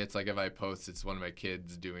generally it's like if I post, it's one of my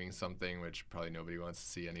kids doing something, which probably nobody wants to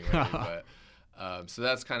see anyway. But so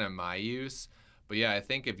that's kind of my use. But yeah, I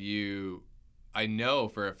think I know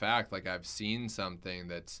for a fact, like I've seen something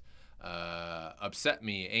that's upset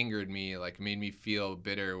me, angered me, like made me feel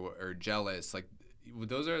bitter or jealous. Like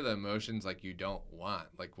those are the emotions like you don't want.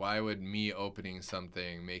 Like why would me opening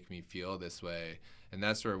something make me feel this way? And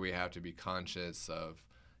that's where we have to be conscious of,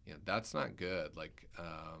 that's not good. Like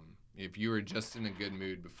if you were just in a good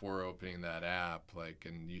mood before opening that app, like,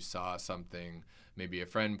 and you saw something, maybe a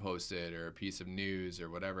friend posted or a piece of news or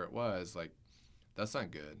whatever it was, like that's not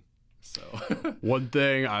good. So one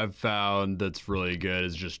thing I've found that's really good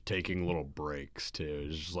is just taking little breaks too.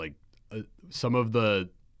 It's just like some of the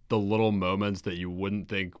little moments that you wouldn't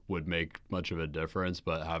think would make much of a difference,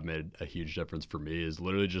 but have made a huge difference for me is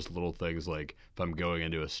literally just little things like if I'm going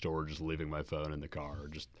into a store, just leaving my phone in the car, or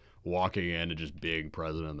just walking in and just being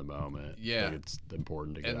present in the moment. Yeah. Like it's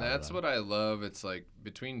important to get And out of that's that. what I love. It's like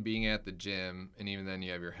between being at the gym and even then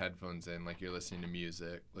you have your headphones in, like you're listening to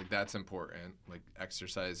music. Like that's important. Like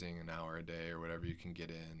exercising an hour a day or whatever you can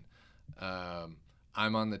get in.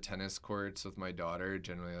 I'm on the tennis courts with my daughter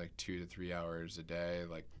generally like 2 to 3 hours a day.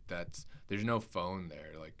 Like there's no phone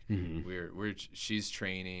there. Like she's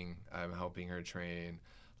training. I'm helping her train.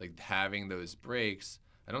 Like having those breaks,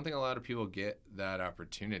 I don't think a lot of people get that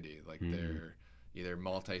opportunity. Like they're either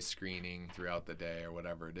multi-screening throughout the day or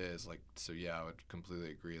whatever it is. Like, so yeah, I would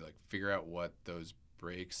completely agree. Like figure out what those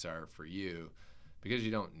breaks are for you, because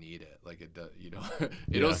you don't need it. Like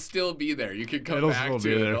it'll still be there. You can come back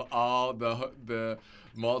to it. All the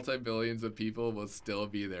multi-billions of people will still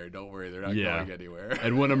be there. Don't worry, they're not going anywhere.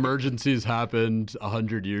 And when emergencies happened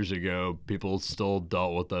 100 years ago, people still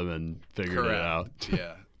dealt with them and figured it out.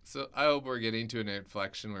 Yeah. So I hope we're getting to an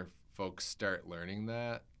inflection where folks start learning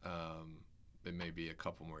that. It may be a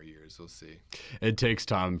couple more years. We'll see. It takes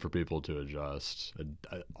time for people to adjust.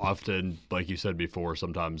 Often, like you said before,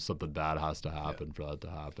 sometimes something bad has to happen for that to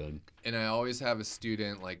happen. And I always have a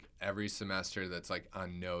student like every semester that's like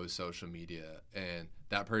on no social media, and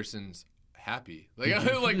that person's happy. Like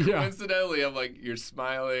coincidentally, I'm like, you're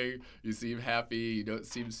smiling, you seem happy, you don't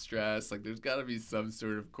seem stressed. Like there's got to be some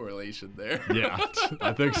sort of correlation there. Yeah,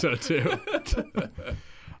 I think so too.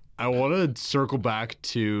 I want to circle back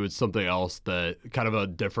to something else, that kind of a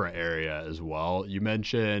different area as well. You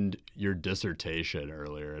mentioned your dissertation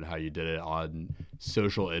earlier and how you did it on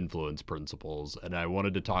social influence principles. And I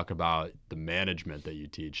wanted to talk about the management that you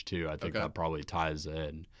teach too. I think that probably ties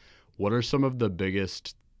in. What are some of the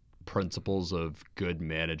biggest principles of good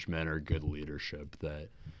management or good leadership that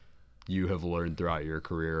you have learned throughout your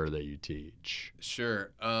career or that you teach?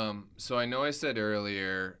 Sure. So I know I said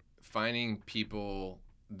earlier, finding people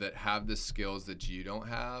that have the skills that you don't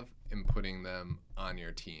have and putting them on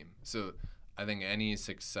your team. So I think any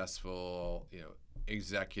successful,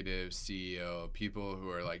 executive, CEO, people who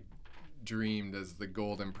are like dreamed as the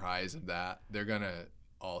golden prize of that, they're going to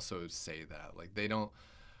also say that. Like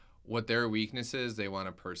what their weakness is, they want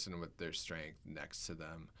a person with their strength next to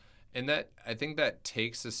them. And that, I think that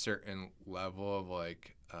takes a certain level of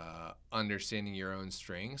like understanding your own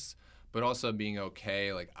strengths, but also being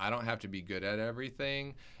okay. Like I don't have to be good at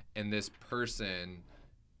everything, and this person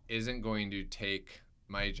isn't going to take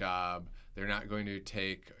my job. They're not going to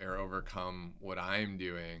take or overcome what I'm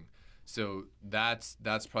doing. So that's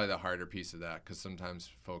probably the harder piece of that, because sometimes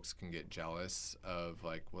folks can get jealous of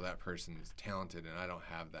like, well, that person is talented and I don't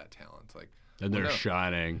have that talent. Like, and they're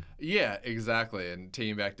shining. Yeah, exactly. And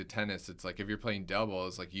taking back to tennis, it's like if you're playing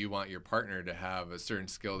doubles, like you want your partner to have a certain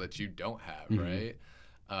skill that you don't have, right?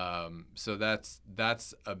 So that's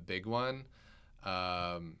a big one.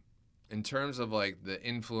 And in terms of like the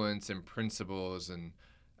influence and principles and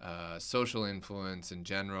social influence in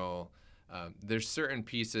general, there's certain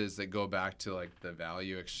pieces that go back to like the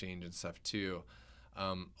value exchange and stuff too.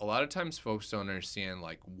 A lot of times folks don't understand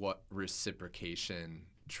like what reciprocation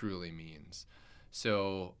truly means.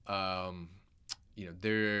 So,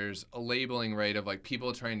 there's a labeling, right, of like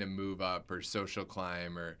people trying to move up or social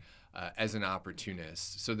climb or as an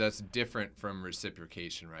opportunist. So that's different from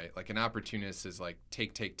reciprocation, right? Like an opportunist is like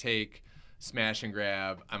take, smash and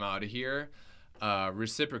grab, I'm out of here.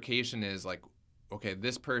 Reciprocation is like, okay,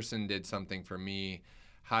 this person did something for me.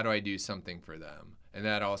 How do I do something for them? And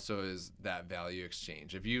that also is that value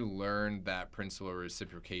exchange. If you learn that principle of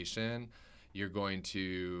reciprocation, you're going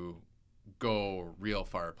to go real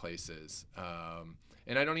far places.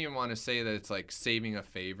 And I don't even want to say that it's like saving a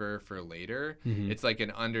favor for later. Mm-hmm. It's like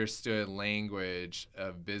an understood language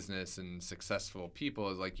of business and successful people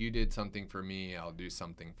is like, you did something for me, I'll do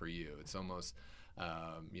something for you. It's almost,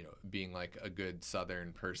 being like a good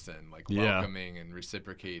Southern person, like welcoming and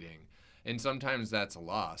reciprocating. And sometimes that's a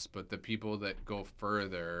loss, but the people that go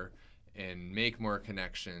further and make more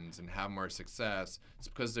connections and have more success, it's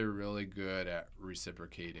because they're really good at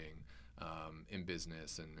reciprocating in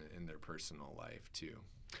business and in their personal life too.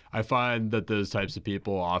 I find that those types of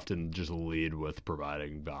people often just lead with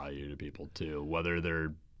providing value to people too,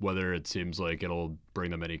 whether it seems like it'll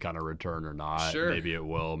bring them any kind of return or not. Sure. Maybe it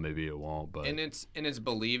will, maybe it won't. But it's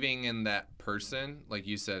believing in that person. Like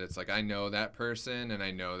you said, it's like, I know that person and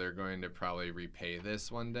I know they're going to probably repay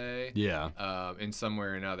this one day. Yeah. In some way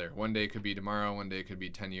or another. One day it could be tomorrow, one day it could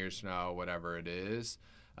be 10 years from now, whatever it is.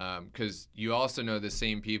 Because you also know the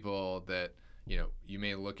same people that, you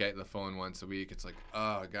may look at the phone once a week. It's like,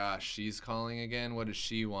 oh gosh, she's calling again. What does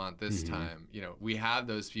she want this mm-hmm. time? We have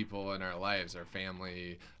those people in our lives, our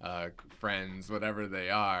family, friends, whatever they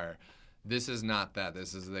are. This is not that.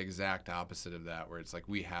 This is the exact opposite of that, where it's like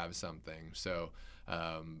we have something. So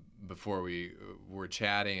before we were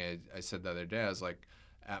chatting, I said the other day, I was like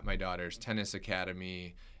at my daughter's tennis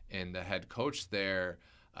academy, and the head coach there,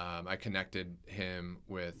 I connected him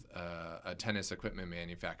with a tennis equipment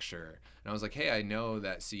manufacturer. And I was like, hey, I know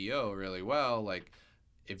that CEO really well. Like,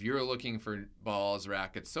 if you're looking for balls,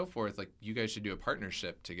 rackets, so forth, like, you guys should do a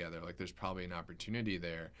partnership together. Like, there's probably an opportunity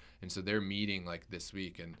there. And so they're meeting, like, this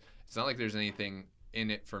week. And it's not like there's anything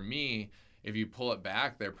in it for me. If you pull it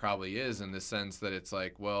back, there probably is, in the sense that it's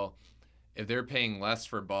like, well, if they're paying less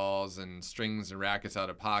for balls and strings and rackets out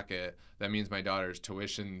of pocket, that means my daughter's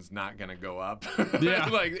tuition's not going to go up. Yeah.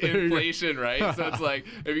 Like inflation, right? So it's like,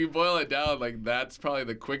 if you boil it down, like that's probably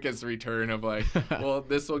the quickest return of like, well,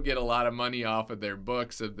 this will get a lot of money off of their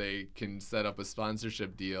books if they can set up a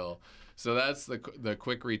sponsorship deal. So that's the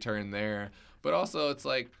quick return there. But also it's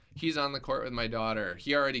like, he's on the court with my daughter.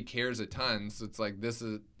 He already cares a ton. So it's like,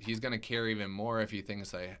 he's going to care even more if he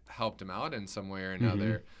thinks I helped him out in some way or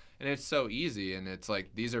another. Mm-hmm. And it's so easy, and it's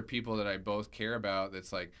like, these are people that I both care about.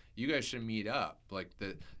 That's like, you guys should meet up. Like,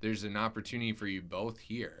 there's an opportunity for you both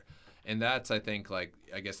here. And that's, I think, like,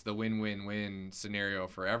 I guess the win-win-win scenario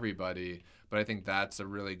for everybody. But I think that's a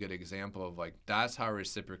really good example of, like, that's how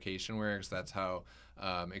reciprocation works. That's how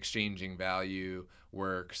exchanging value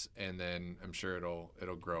works. And then I'm sure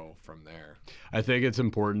it'll grow from there. I think it's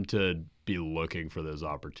important to be looking for those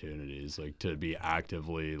opportunities, like, to be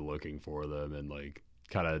actively looking for them and, like,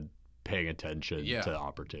 kind of paying attention to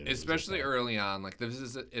opportunities. Especially early on. Like,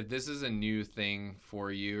 if this is a new thing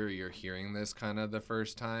for you, or you're hearing this kind of the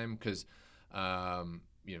first time, because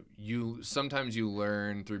sometimes you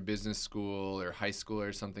learn through business school or high school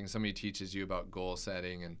or something, somebody teaches you about goal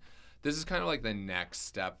setting, and this is kind of like the next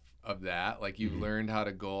step of that. Like, you've mm-hmm. learned how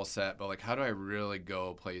to goal set, but like, how do I really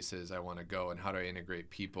go places I want to go, and how do I integrate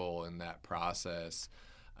people in that process?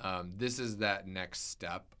 This is that next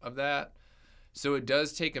step of that. So it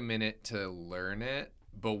does take a minute to learn it,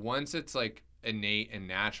 but once it's like innate and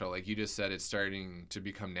natural, like you just said, it's starting to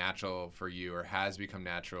become natural for you, or has become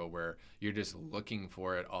natural, where you're just looking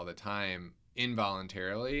for it all the time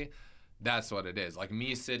involuntarily. That's what it is. Like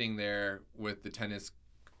me sitting there with the tennis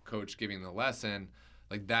coach giving the lesson,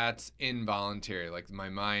 like that's involuntary. Like my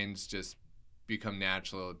mind's just become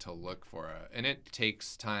natural to look for it, and it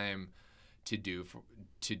takes time to do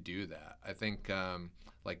that. I think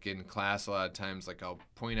like in class, a lot of times, like I'll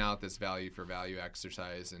point out this value for value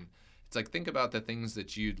exercise, and it's like, think about the things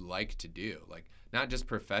that you'd like to do, like not just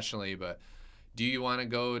professionally, but do you want to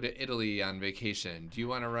go to Italy on vacation? Do you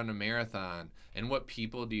want to run a marathon? And what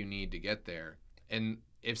people do you need to get there? And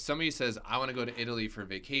if somebody says, I want to go to Italy for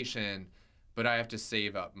vacation, but I have to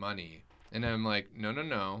save up money, and I'm like,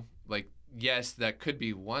 no. Like, yes, that could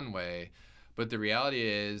be one way, But the reality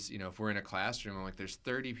is, if we're in a classroom, I'm like, there's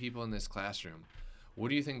 30 people in this classroom. What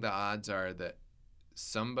do you think the odds are that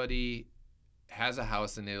somebody has a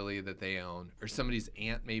house in Italy that they own, or somebody's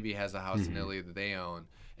aunt maybe has a house in Italy that they own,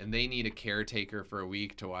 and they need a caretaker for a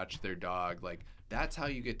week to watch their dog? Like, that's how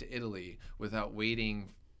you get to Italy without waiting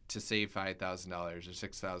to save $5,000 or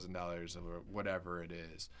 $6,000 or whatever it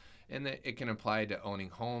is. And it can apply to owning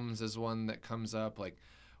homes as one that comes up. Like,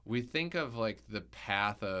 we think of like the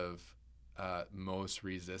path of most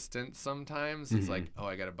resistance sometimes. It's like, oh,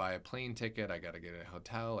 I got to buy a plane ticket, I got to get a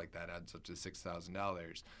hotel, like that adds up to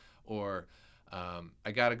 $6,000. Or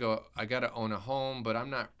I got to own a home, but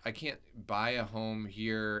I can't buy a home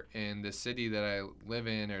here in the city that I live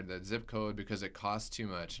in or the zip code because it costs too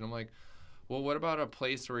much. And I'm like, well, what about a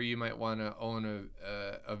place where you might want to own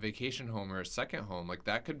a vacation home or a second home? Like,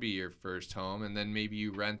 that could be your first home, and then maybe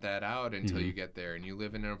you rent that out until you get there, and you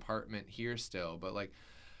live in an apartment here still. But like,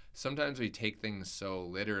 sometimes we take things so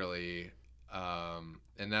literally,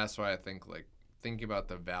 and that's why I think like thinking about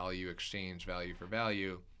the value exchange, value for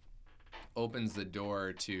value, opens the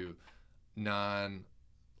door to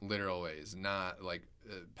non-literal ways, not like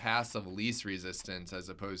paths of least resistance, as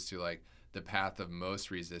opposed to like the path of most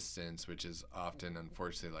resistance, which is often,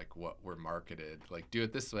 unfortunately, like what we're marketed. Like, do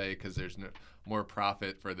it this way because there's more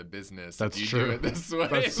profit for the business. That's if you true. Do it this way.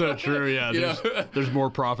 That's so true. Yeah, there's more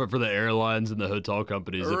profit for the airlines and the hotel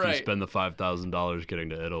companies if you spend the $5,000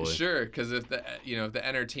 getting to Italy. Sure, because if the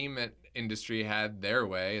entertainment industry had their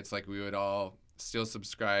way, it's like we would all still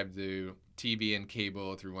subscribe to TV and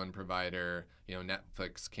cable through one provider.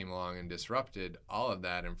 Netflix came along and disrupted all of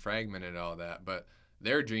that and fragmented all that, but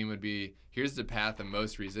their dream would be, here's the path of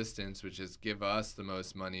most resistance, which is give us the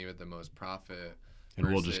most money with the most profit. And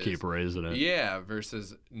we'll just keep raising it. Yeah,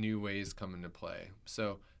 versus new ways come into play.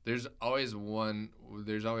 So there's always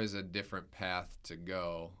a different path to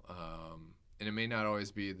go. And it may not always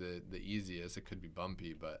be the easiest. It could be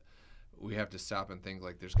bumpy, but we have to stop and think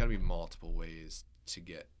like there's got to be multiple ways to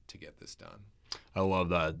get this done. I love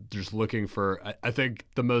that. Just looking for, I think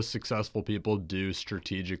the most successful people do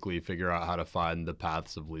strategically figure out how to find the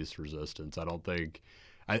paths of least resistance. I don't think,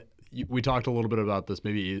 we talked a little bit about this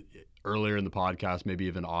maybe earlier in the podcast, maybe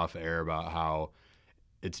even off air, about how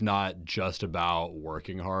it's not just about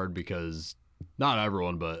working hard, because not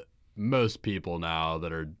everyone, but most people now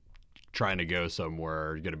that are trying to go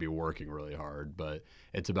somewhere are going to be working really hard, but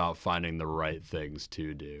it's about finding the right things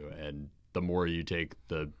to do. And the more you take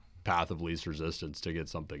the path of least resistance to get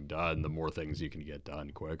something done, the more things you can get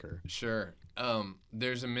done quicker. Sure.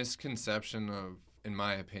 There's a misconception of, in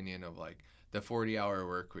my opinion, of like the 40-hour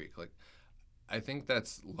work week. Like, I think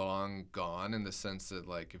that's long gone, in the sense that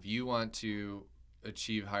like if you want to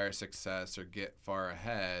achieve higher success or get far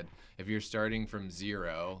ahead, if you're starting from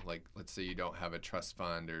zero, like let's say you don't have a trust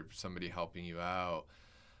fund or somebody helping you out,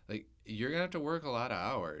 like you're gonna have to work a lot of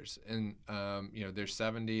hours. And there's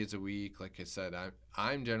 7 days a week. Like I said,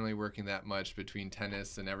 I'm generally working that much between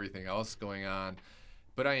tennis and everything else going on,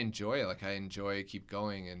 but I enjoy it. Like, I enjoy keep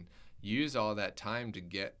going and use all that time to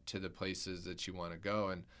get to the places that you want to go.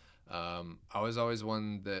 And I was always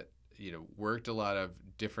one that worked a lot of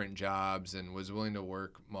different jobs and was willing to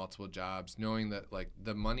work multiple jobs, knowing that like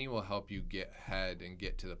the money will help you get ahead and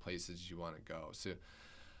get to the places you want to go. So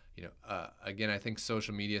again, I think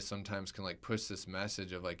social media sometimes can like push this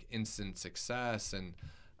message of like instant success and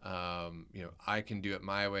I can do it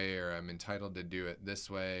my way, or I'm entitled to do it this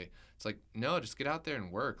way. It's like, no, just get out there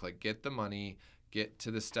and work. Like, get the money, get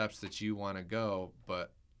to the steps that you want to go.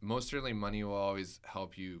 But most certainly money will always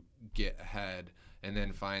help you get ahead and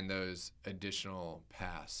then find those additional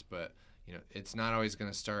paths. But it's not always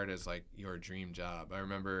going to start as like your dream job. I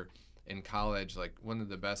remember in college, like one of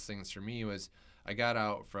the best things for me was I got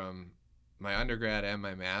out from my undergrad and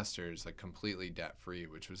my master's like completely debt free,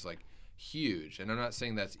 which was like huge. And I'm not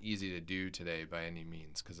saying that's easy to do today by any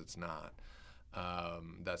means, because it's not.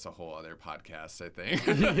 That's a whole other podcast, I think.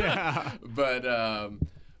 Yeah.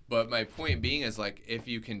 But my point being is like, if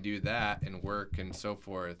you can do that and work and so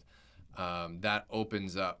forth, that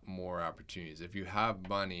opens up more opportunities. If you have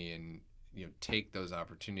money and take those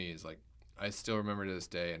opportunities, like I still remember to this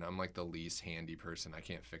day, and I'm like the least handy person. I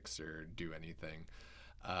can't fix or do anything.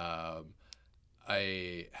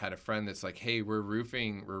 I had a friend that's like, hey, we're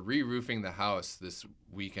re-roofing the house this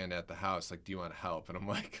weekend at the house. Like, do you want to help? And I'm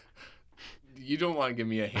like, you don't want to give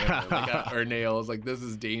me a hammer or nails. Like, this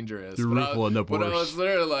is dangerous. Your roof will end up worse. But I was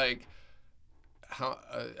literally like,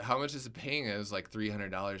 how much is it paying? It was like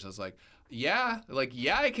 $300. I was like, yeah,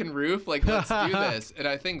 I can roof. Like, let's do this. And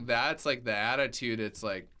I think that's like the attitude. It's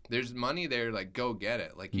like, there's money there. Like, go get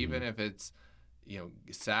it. Like, even if it's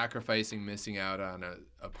sacrificing missing out on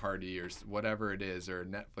a party or whatever it is, or a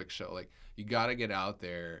Netflix show. Like, you got to get out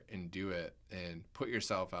there and do it and put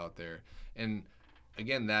yourself out there. And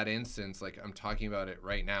again, that instance, like, I'm talking about it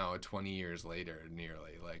right now, 20 years later,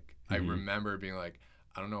 nearly. Like, I remember being like,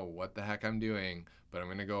 I don't know what the heck I'm doing, but I'm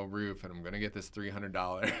going to go roof and I'm going to get this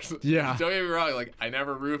 $300. Yeah. Don't get me wrong. Like, I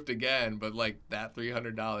never roofed again, but like that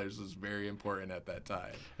 $300 was very important at that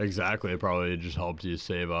time. Exactly. It probably just helped you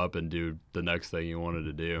save up and do the next thing you wanted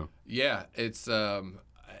to do. Yeah. It's,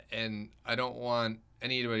 and I don't want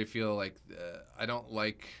anybody to feel like, I don't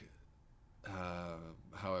like,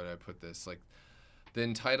 how would I put this? Like, the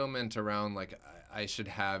entitlement around, like, I should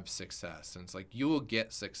have success. And it's like, you will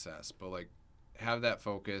get success, but like, have that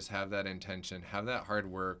focus, have that intention, have that hard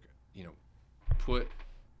work,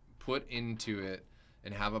 put into it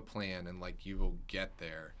and have a plan, and like, you will get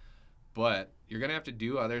there. But you're going to have to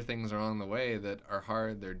do other things along the way that are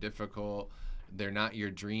hard, they're difficult, they're not your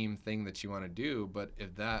dream thing that you want to do. But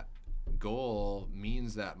if that goal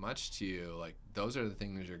means that much to you, like, those are the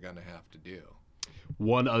things you're going to have to do.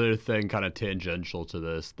 One other thing kind of tangential to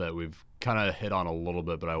this that we've kind of hit on a little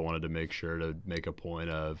bit, but I wanted to make sure to make a point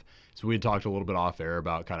of, so we talked a little bit off air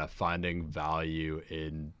about kind of finding value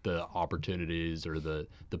in the opportunities or the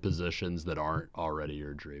positions that aren't already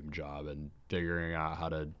your dream job, and figuring out how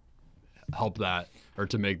to help that or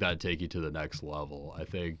to make that take you to the next level. I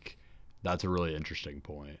think that's a really interesting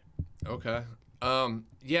point. Okay.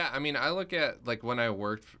 Yeah, I mean, I look at, like, when I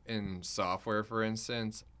worked in software, for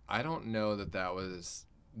instance, I don't know that was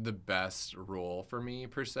the best role for me,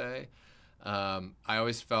 per se. I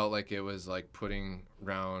always felt like it was like putting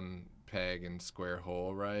round peg in square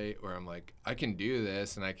hole, right? Where I'm like, I can do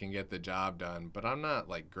this and I can get the job done, but I'm not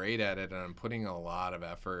like great at it, and I'm putting a lot of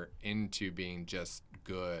effort into being just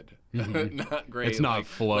good. Not great. It's not like,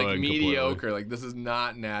 flowing like mediocre. completely. Like, this is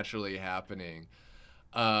not naturally happening.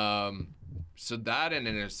 So that in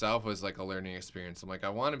itself was like a learning experience. I'm like, I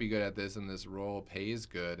want to be good at this, and this role pays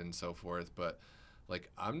good and so forth, but like,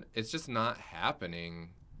 it's just not happening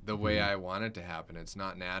the way I want it to happen. It's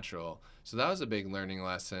not natural. So that was a big learning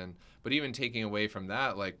lesson. But even taking away from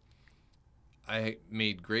that, like, I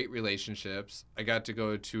made great relationships. I got to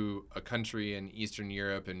go to a country in Eastern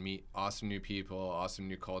Europe and meet awesome new people, awesome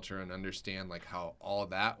new culture, and understand like how all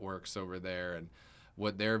that works over there and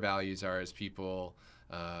what their values are as people,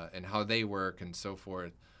 and how they work and so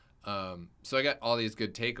forth. So I got all these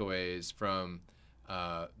good takeaways from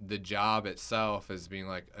the job itself as being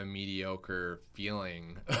like a mediocre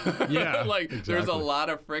feeling. Yeah, like exactly. There's a lot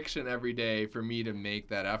of friction every day for me to make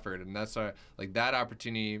that effort, and that's why like that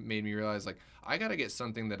opportunity made me realize like I got to get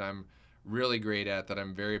something that I'm really great at, that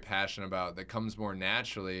I'm very passionate about, that comes more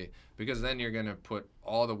naturally, because then you're gonna put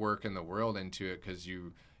all the work in the world into it because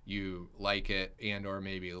you like it and or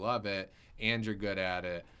maybe love it and you're good at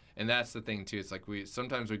it. And that's the thing too. It's like we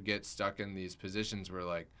sometimes get stuck in these positions where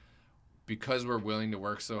like, because we're willing to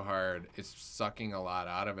work so hard, it's sucking a lot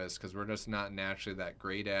out of us because we're just not naturally that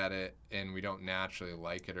great at it, and we don't naturally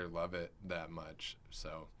like it or love it that much.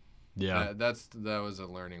 So yeah, that was a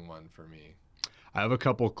learning one for me. I have a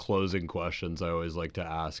couple closing questions I always like to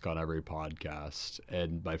ask on every podcast.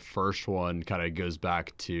 And my first one kind of goes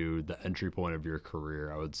back to the entry point of your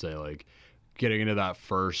career. I would say like getting into that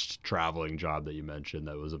first traveling job that you mentioned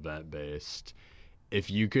that was event-based.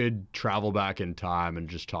 If you could travel back in time and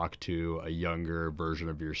just talk to a younger version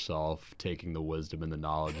of yourself, taking the wisdom and the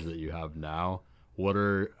knowledge that you have now, what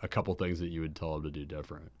are a couple things that you would tell them to do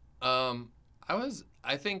different?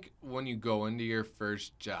 I think when you go into your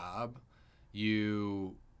first job,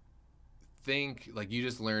 you think like you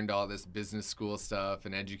just learned all this business school stuff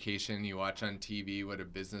and education. You watch on TV what a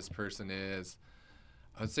business person is.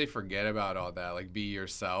 I would say forget about all that. Like, be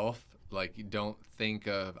yourself. Like, you don't think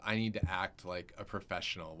of, I need to act like a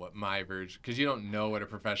professional, what my version, because you don't know what a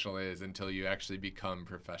professional is until you actually become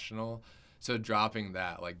professional. So dropping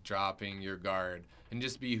that, like dropping your guard, and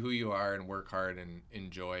just be who you are and work hard and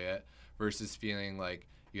enjoy it, versus feeling like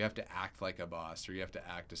you have to act like a boss or you have to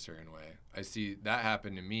act a certain way. I see that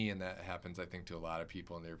happen to me, and that happens, I think, to a lot of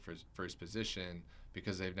people in their first position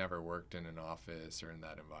because they've never worked in an office or in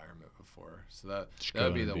that environment before. So that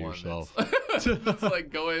would be the one. It's like,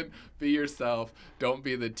 go in, be yourself. Don't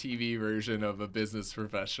be the TV version of a business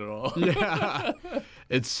professional. Yeah.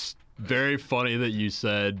 It's very funny that you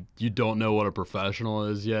said you don't know what a professional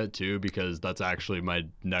is yet, too, because that's actually my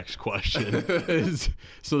next question.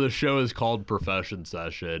 So the show is called Profession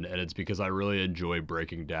Session, and it's because I really enjoy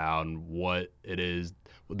breaking down what it is,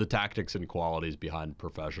 the tactics and qualities behind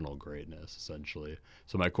professional greatness, essentially.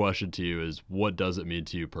 So my question to you is, what does it mean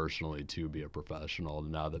to you personally to be a professional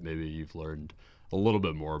now that maybe you've learned a little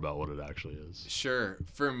bit more about what it actually is. Sure.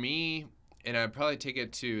 For me, and I'd probably take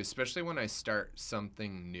it to, especially when I start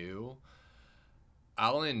something new,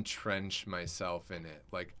 I'll entrench myself in it.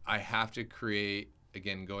 Like I have to create,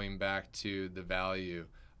 again, going back to the value,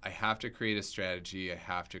 I have to create a strategy. I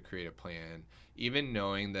have to create a plan, even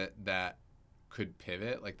knowing that could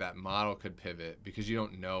pivot, like that model could pivot because you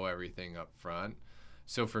don't know everything up front.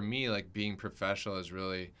 So for me, like being professional is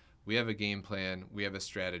really, we have a game plan, we have a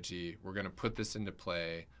strategy, we're going to put this into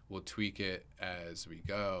play, we'll tweak it as we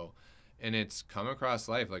go. And it's come across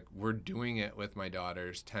life. Like we're doing it with my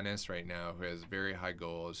daughter's tennis right now, who has very high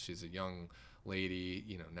goals. She's a young lady,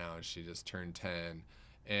 now she just turned 10.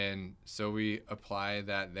 And so we apply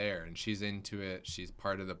that there, and she's into it. She's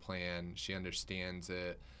part of the plan. She understands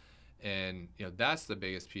it. And, that's the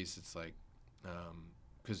biggest piece. It's like,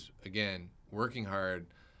 because again, working hard,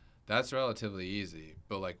 that's relatively easy,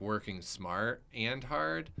 but like working smart and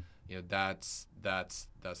hard, that's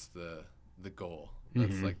the goal.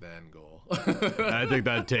 That's like the end goal. I think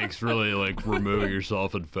that takes really like removing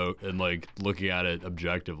yourself and like looking at it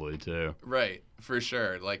objectively too. Right, for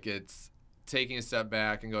sure. Like it's taking a step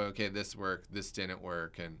back and going, okay, this worked, this didn't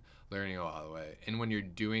work, and learning all the way. And when you're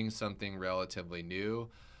doing something relatively new,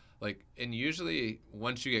 like, and usually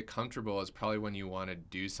once you get comfortable is probably when you want to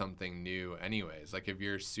do something new anyways. Like if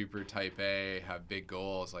you're super type A, have big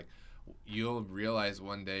goals, like you'll realize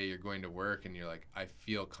one day you're going to work and you're like, I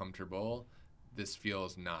feel comfortable. This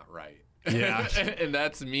feels not right. Yeah. And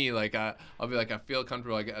that's me. Like I'll be like, I feel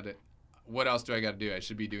comfortable. I got to, what else do I got to do? I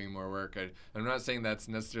should be doing more work. I'm not saying that's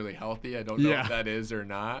necessarily healthy. I don't know if that is or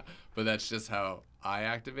not, but that's just how I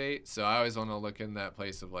activate. So I always want to look in that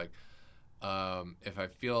place of like, if I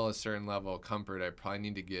feel a certain level of comfort, I probably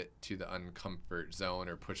need to get to the uncomfort zone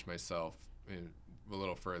or push myself a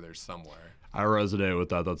little further somewhere. I resonate with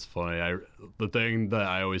that. That's funny. The thing that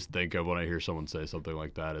I always think of when I hear someone say something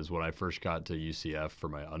like that is when I first got to UCF for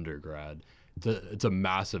my undergrad. It's a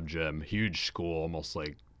massive gym, huge school, almost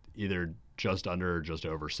like either just under or just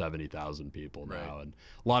over 70,000 people now. Right. And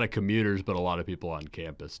a lot of commuters, but a lot of people on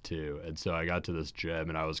campus too. And so I got to this gym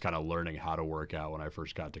and I was kind of learning how to work out when I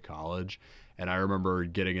first got to college. And I remember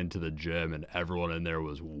getting into the gym and everyone in there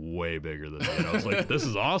was way bigger than me. And I was like, this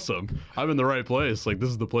is awesome. I'm in the right place. Like, this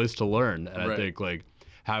is the place to learn. And Right. I think like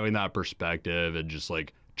having that perspective and just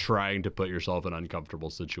like trying to put yourself in uncomfortable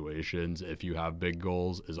situations, if you have big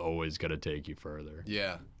goals, is always going to take you further.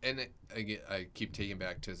 Yeah. And I keep taking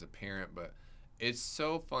back to as a parent, but it's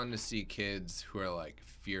so fun to see kids who are like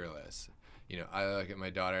fearless. I look at my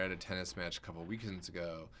daughter at a tennis match a couple weekends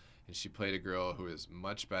ago, and she played a girl who was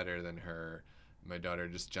much better than her. My daughter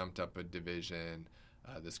just jumped up a division.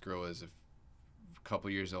 This girl is a couple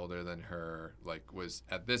years older than her, like was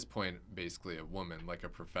at this point basically a woman, like a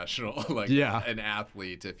professional, like an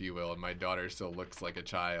athlete, if you will. And my daughter still looks like a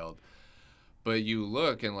child. But you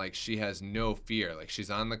look and like she has no fear. Like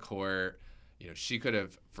she's on the court. She could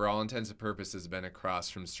have, for all intents and purposes, been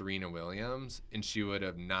across from Serena Williams, and she would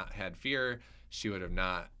have not had fear. She would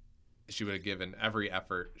have given every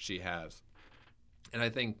effort she has. And I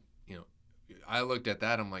think, I looked at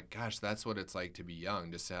that, I'm like, gosh, that's what it's like to be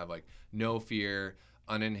young, just to have like no fear,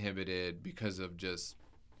 uninhibited because of just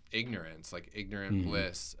ignorance, like ignorant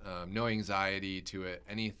bliss, no anxiety to it,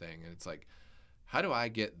 anything. And it's like, how do I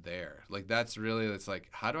get there? Like, it's like,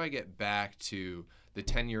 how do I get back to the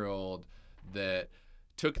 10-year-old that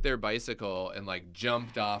took their bicycle and like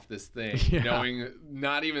jumped off this thing,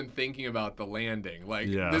 not even thinking about the landing.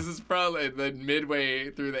 Like this is probably the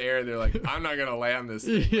midway through the air. They're like, I'm not going to land this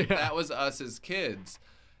thing. Like, that was us as kids.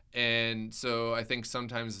 And so I think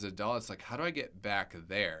sometimes as adults, like, how do I get back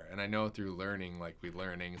there? And I know through learning, like we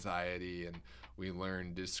learn anxiety and we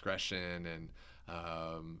learn discretion and,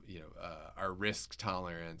 our risk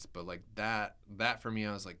tolerance. But like that for me,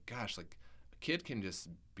 I was like, gosh, like a kid can just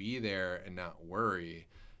be there and not worry.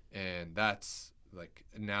 And that's like,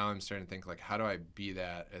 now I'm starting to think like, how do I be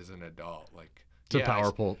that as an adult? Like, it's a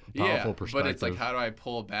powerful perspective. But it's like, how do I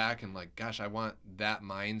pull back and like, gosh, I want that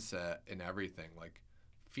mindset in everything. Like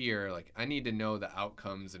fear, like I need to know the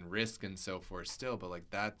outcomes and risk and so forth still, but like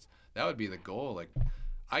that would be the goal. Like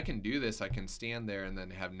I can do this, I can stand there and then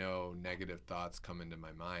have no negative thoughts come into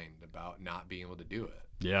my mind about not being able to do it.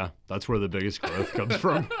 Yeah, that's where the biggest growth comes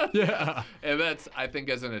from. Yeah. And that's, I think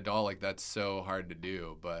as an adult, like that's so hard to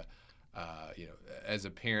do. But, as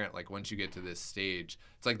a parent, like once you get to this stage,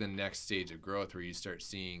 it's like the next stage of growth where you start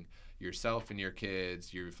seeing yourself and your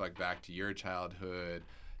kids, you reflect back to your childhood,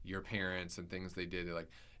 your parents and things they did. Like,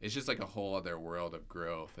 it's just like a whole other world of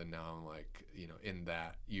growth. And now I'm like, in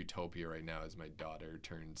that utopia right now as my daughter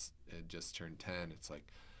just turned 10. It's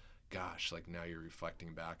like, gosh, like now you're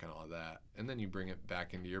reflecting back on all that, and then you bring it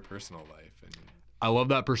back into your personal life. And I love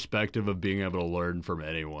that perspective of being able to learn from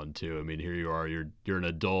anyone too. I mean, here you are, you're an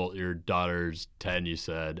adult, your daughter's 10, you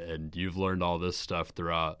said, and you've learned all this stuff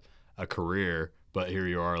throughout a career, but here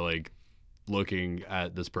you are like looking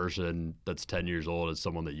at this person that's 10 years old as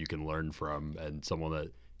someone that you can learn from and someone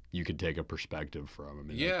that you can take a perspective from. I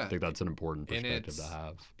mean, yeah, I think that's an important perspective to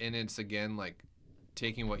have. And it's, again, like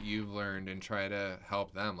taking what you've learned and try to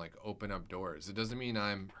help them, like open up doors. It doesn't mean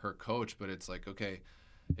I'm her coach, but it's like, okay,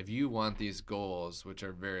 if you want these goals, which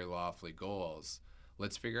are very lofty goals,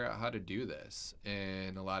 let's figure out how to do this.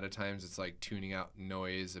 And a lot of times it's like tuning out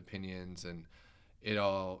noise, opinions, and it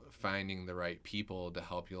all finding the right people to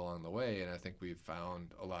help you along the way. And I think we've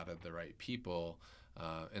found a lot of the right people,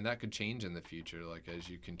 and that could change in the future, like as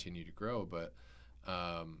you continue to grow. But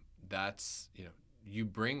that's, you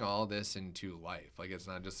bring all this into life. Like, it's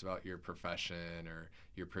not just about your profession or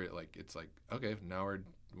it's like, okay, now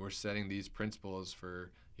we're setting these principles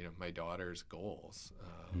for, my daughter's goals,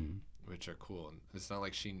 which are cool. And it's not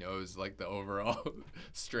like she knows like the overall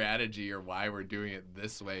strategy or why we're doing it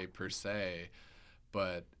this way per se,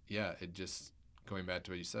 but yeah, it just, going back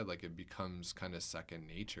to what you said, like it becomes kind of second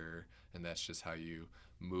nature, and that's just how you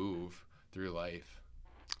move through life.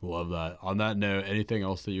 Love that. On that note, anything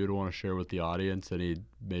else that you would want to share with the audience? Any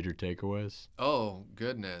major takeaways? Oh,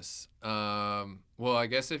 goodness. Well, I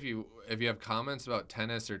guess if you have comments about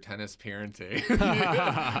tennis or tennis parenting,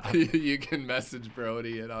 you can message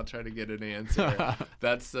Brody and I'll try to get an answer.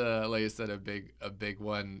 That's like I said, a big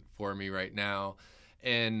one for me right now.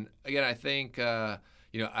 And again, I think I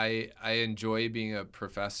enjoy being a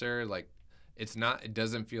professor. Like, it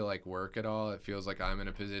doesn't feel like work at all. It feels like I'm in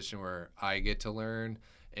a position where I get to learn,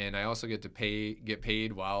 and I also get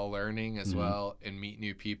paid while learning as well, and meet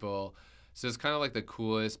new people. So it's kind of like the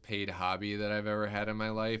coolest paid hobby that I've ever had in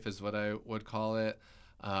my life, is what I would call it.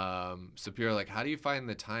 So people are like, how do you find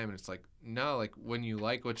the time? And it's like, no, like when you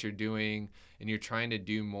like what you're doing and you're trying to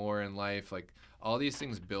do more in life, like all these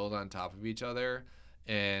things build on top of each other.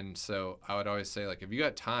 And so I would always say, like, if you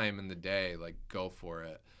got time in the day, like, go for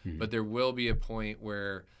it. But there will be a point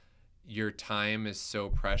where your time is so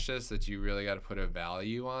precious that you really got to put a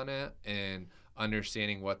value on it, and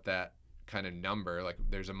understanding what that kind of number, like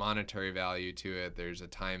there's a monetary value to it, there's a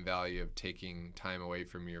time value of taking time away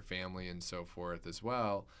from your family and so forth as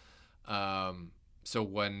well. So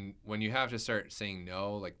when you have to start saying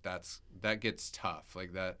no, like that gets tough,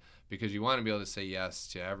 like that, because you want to be able to say yes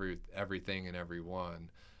to everything and everyone,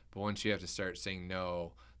 but once you have to start saying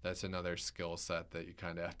no, that's another skill set that you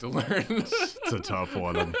kind of have to learn. It's a tough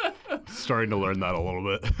one. I'm starting to learn that a little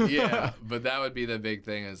bit. Yeah, but that would be the big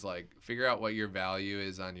thing, is like figure out what your value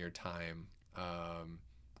is on your time,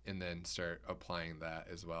 and then start applying that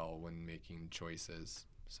as well when making choices.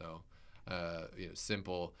 So,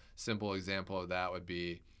 simple example of that would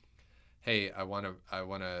be, hey, I want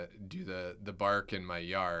to do the bark in my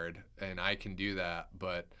yard, and I can do that,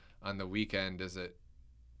 but on the weekend, does it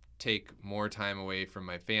take more time away from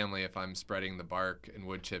my family if I'm spreading the bark and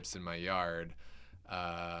wood chips in my yard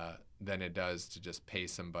than it does to just pay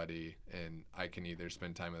somebody, and I can either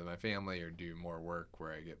spend time with my family or do more work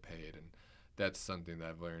where I get paid. And that's something that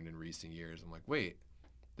I've learned in recent years. I'm like, wait,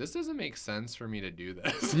 this doesn't make sense for me to do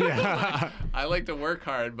this. Yeah. I like to work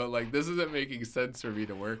hard, but like this isn't making sense for me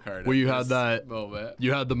to work hard. Well, you had that moment.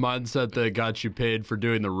 You had the mindset that got you paid for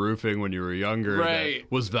doing the roofing when you were younger. Right.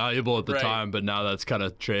 That was valuable at the time, but now that's kind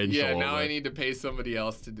of changed a little now bit. I need to pay somebody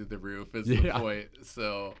else to do the roof is the point.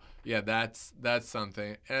 So yeah, that's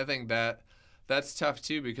something. And I think that's tough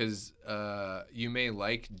too, because you may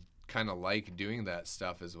kind of like doing that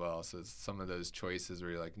stuff as well. So it's some of those choices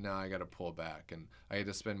where you're like, no, I got to pull back, and I got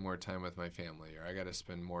to spend more time with my family, or I got to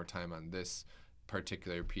spend more time on this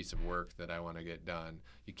particular piece of work that I want to get done.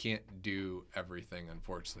 You can't do everything,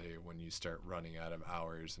 unfortunately, when you start running out of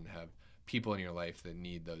hours and have people in your life that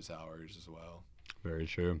need those hours as well. Very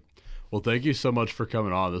true. Well, thank you so much for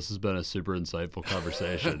coming on. This has been a super insightful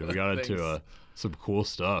conversation. We got into some cool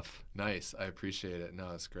stuff. Nice. I appreciate it.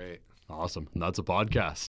 No, it's great. Awesome. And that's a podcast.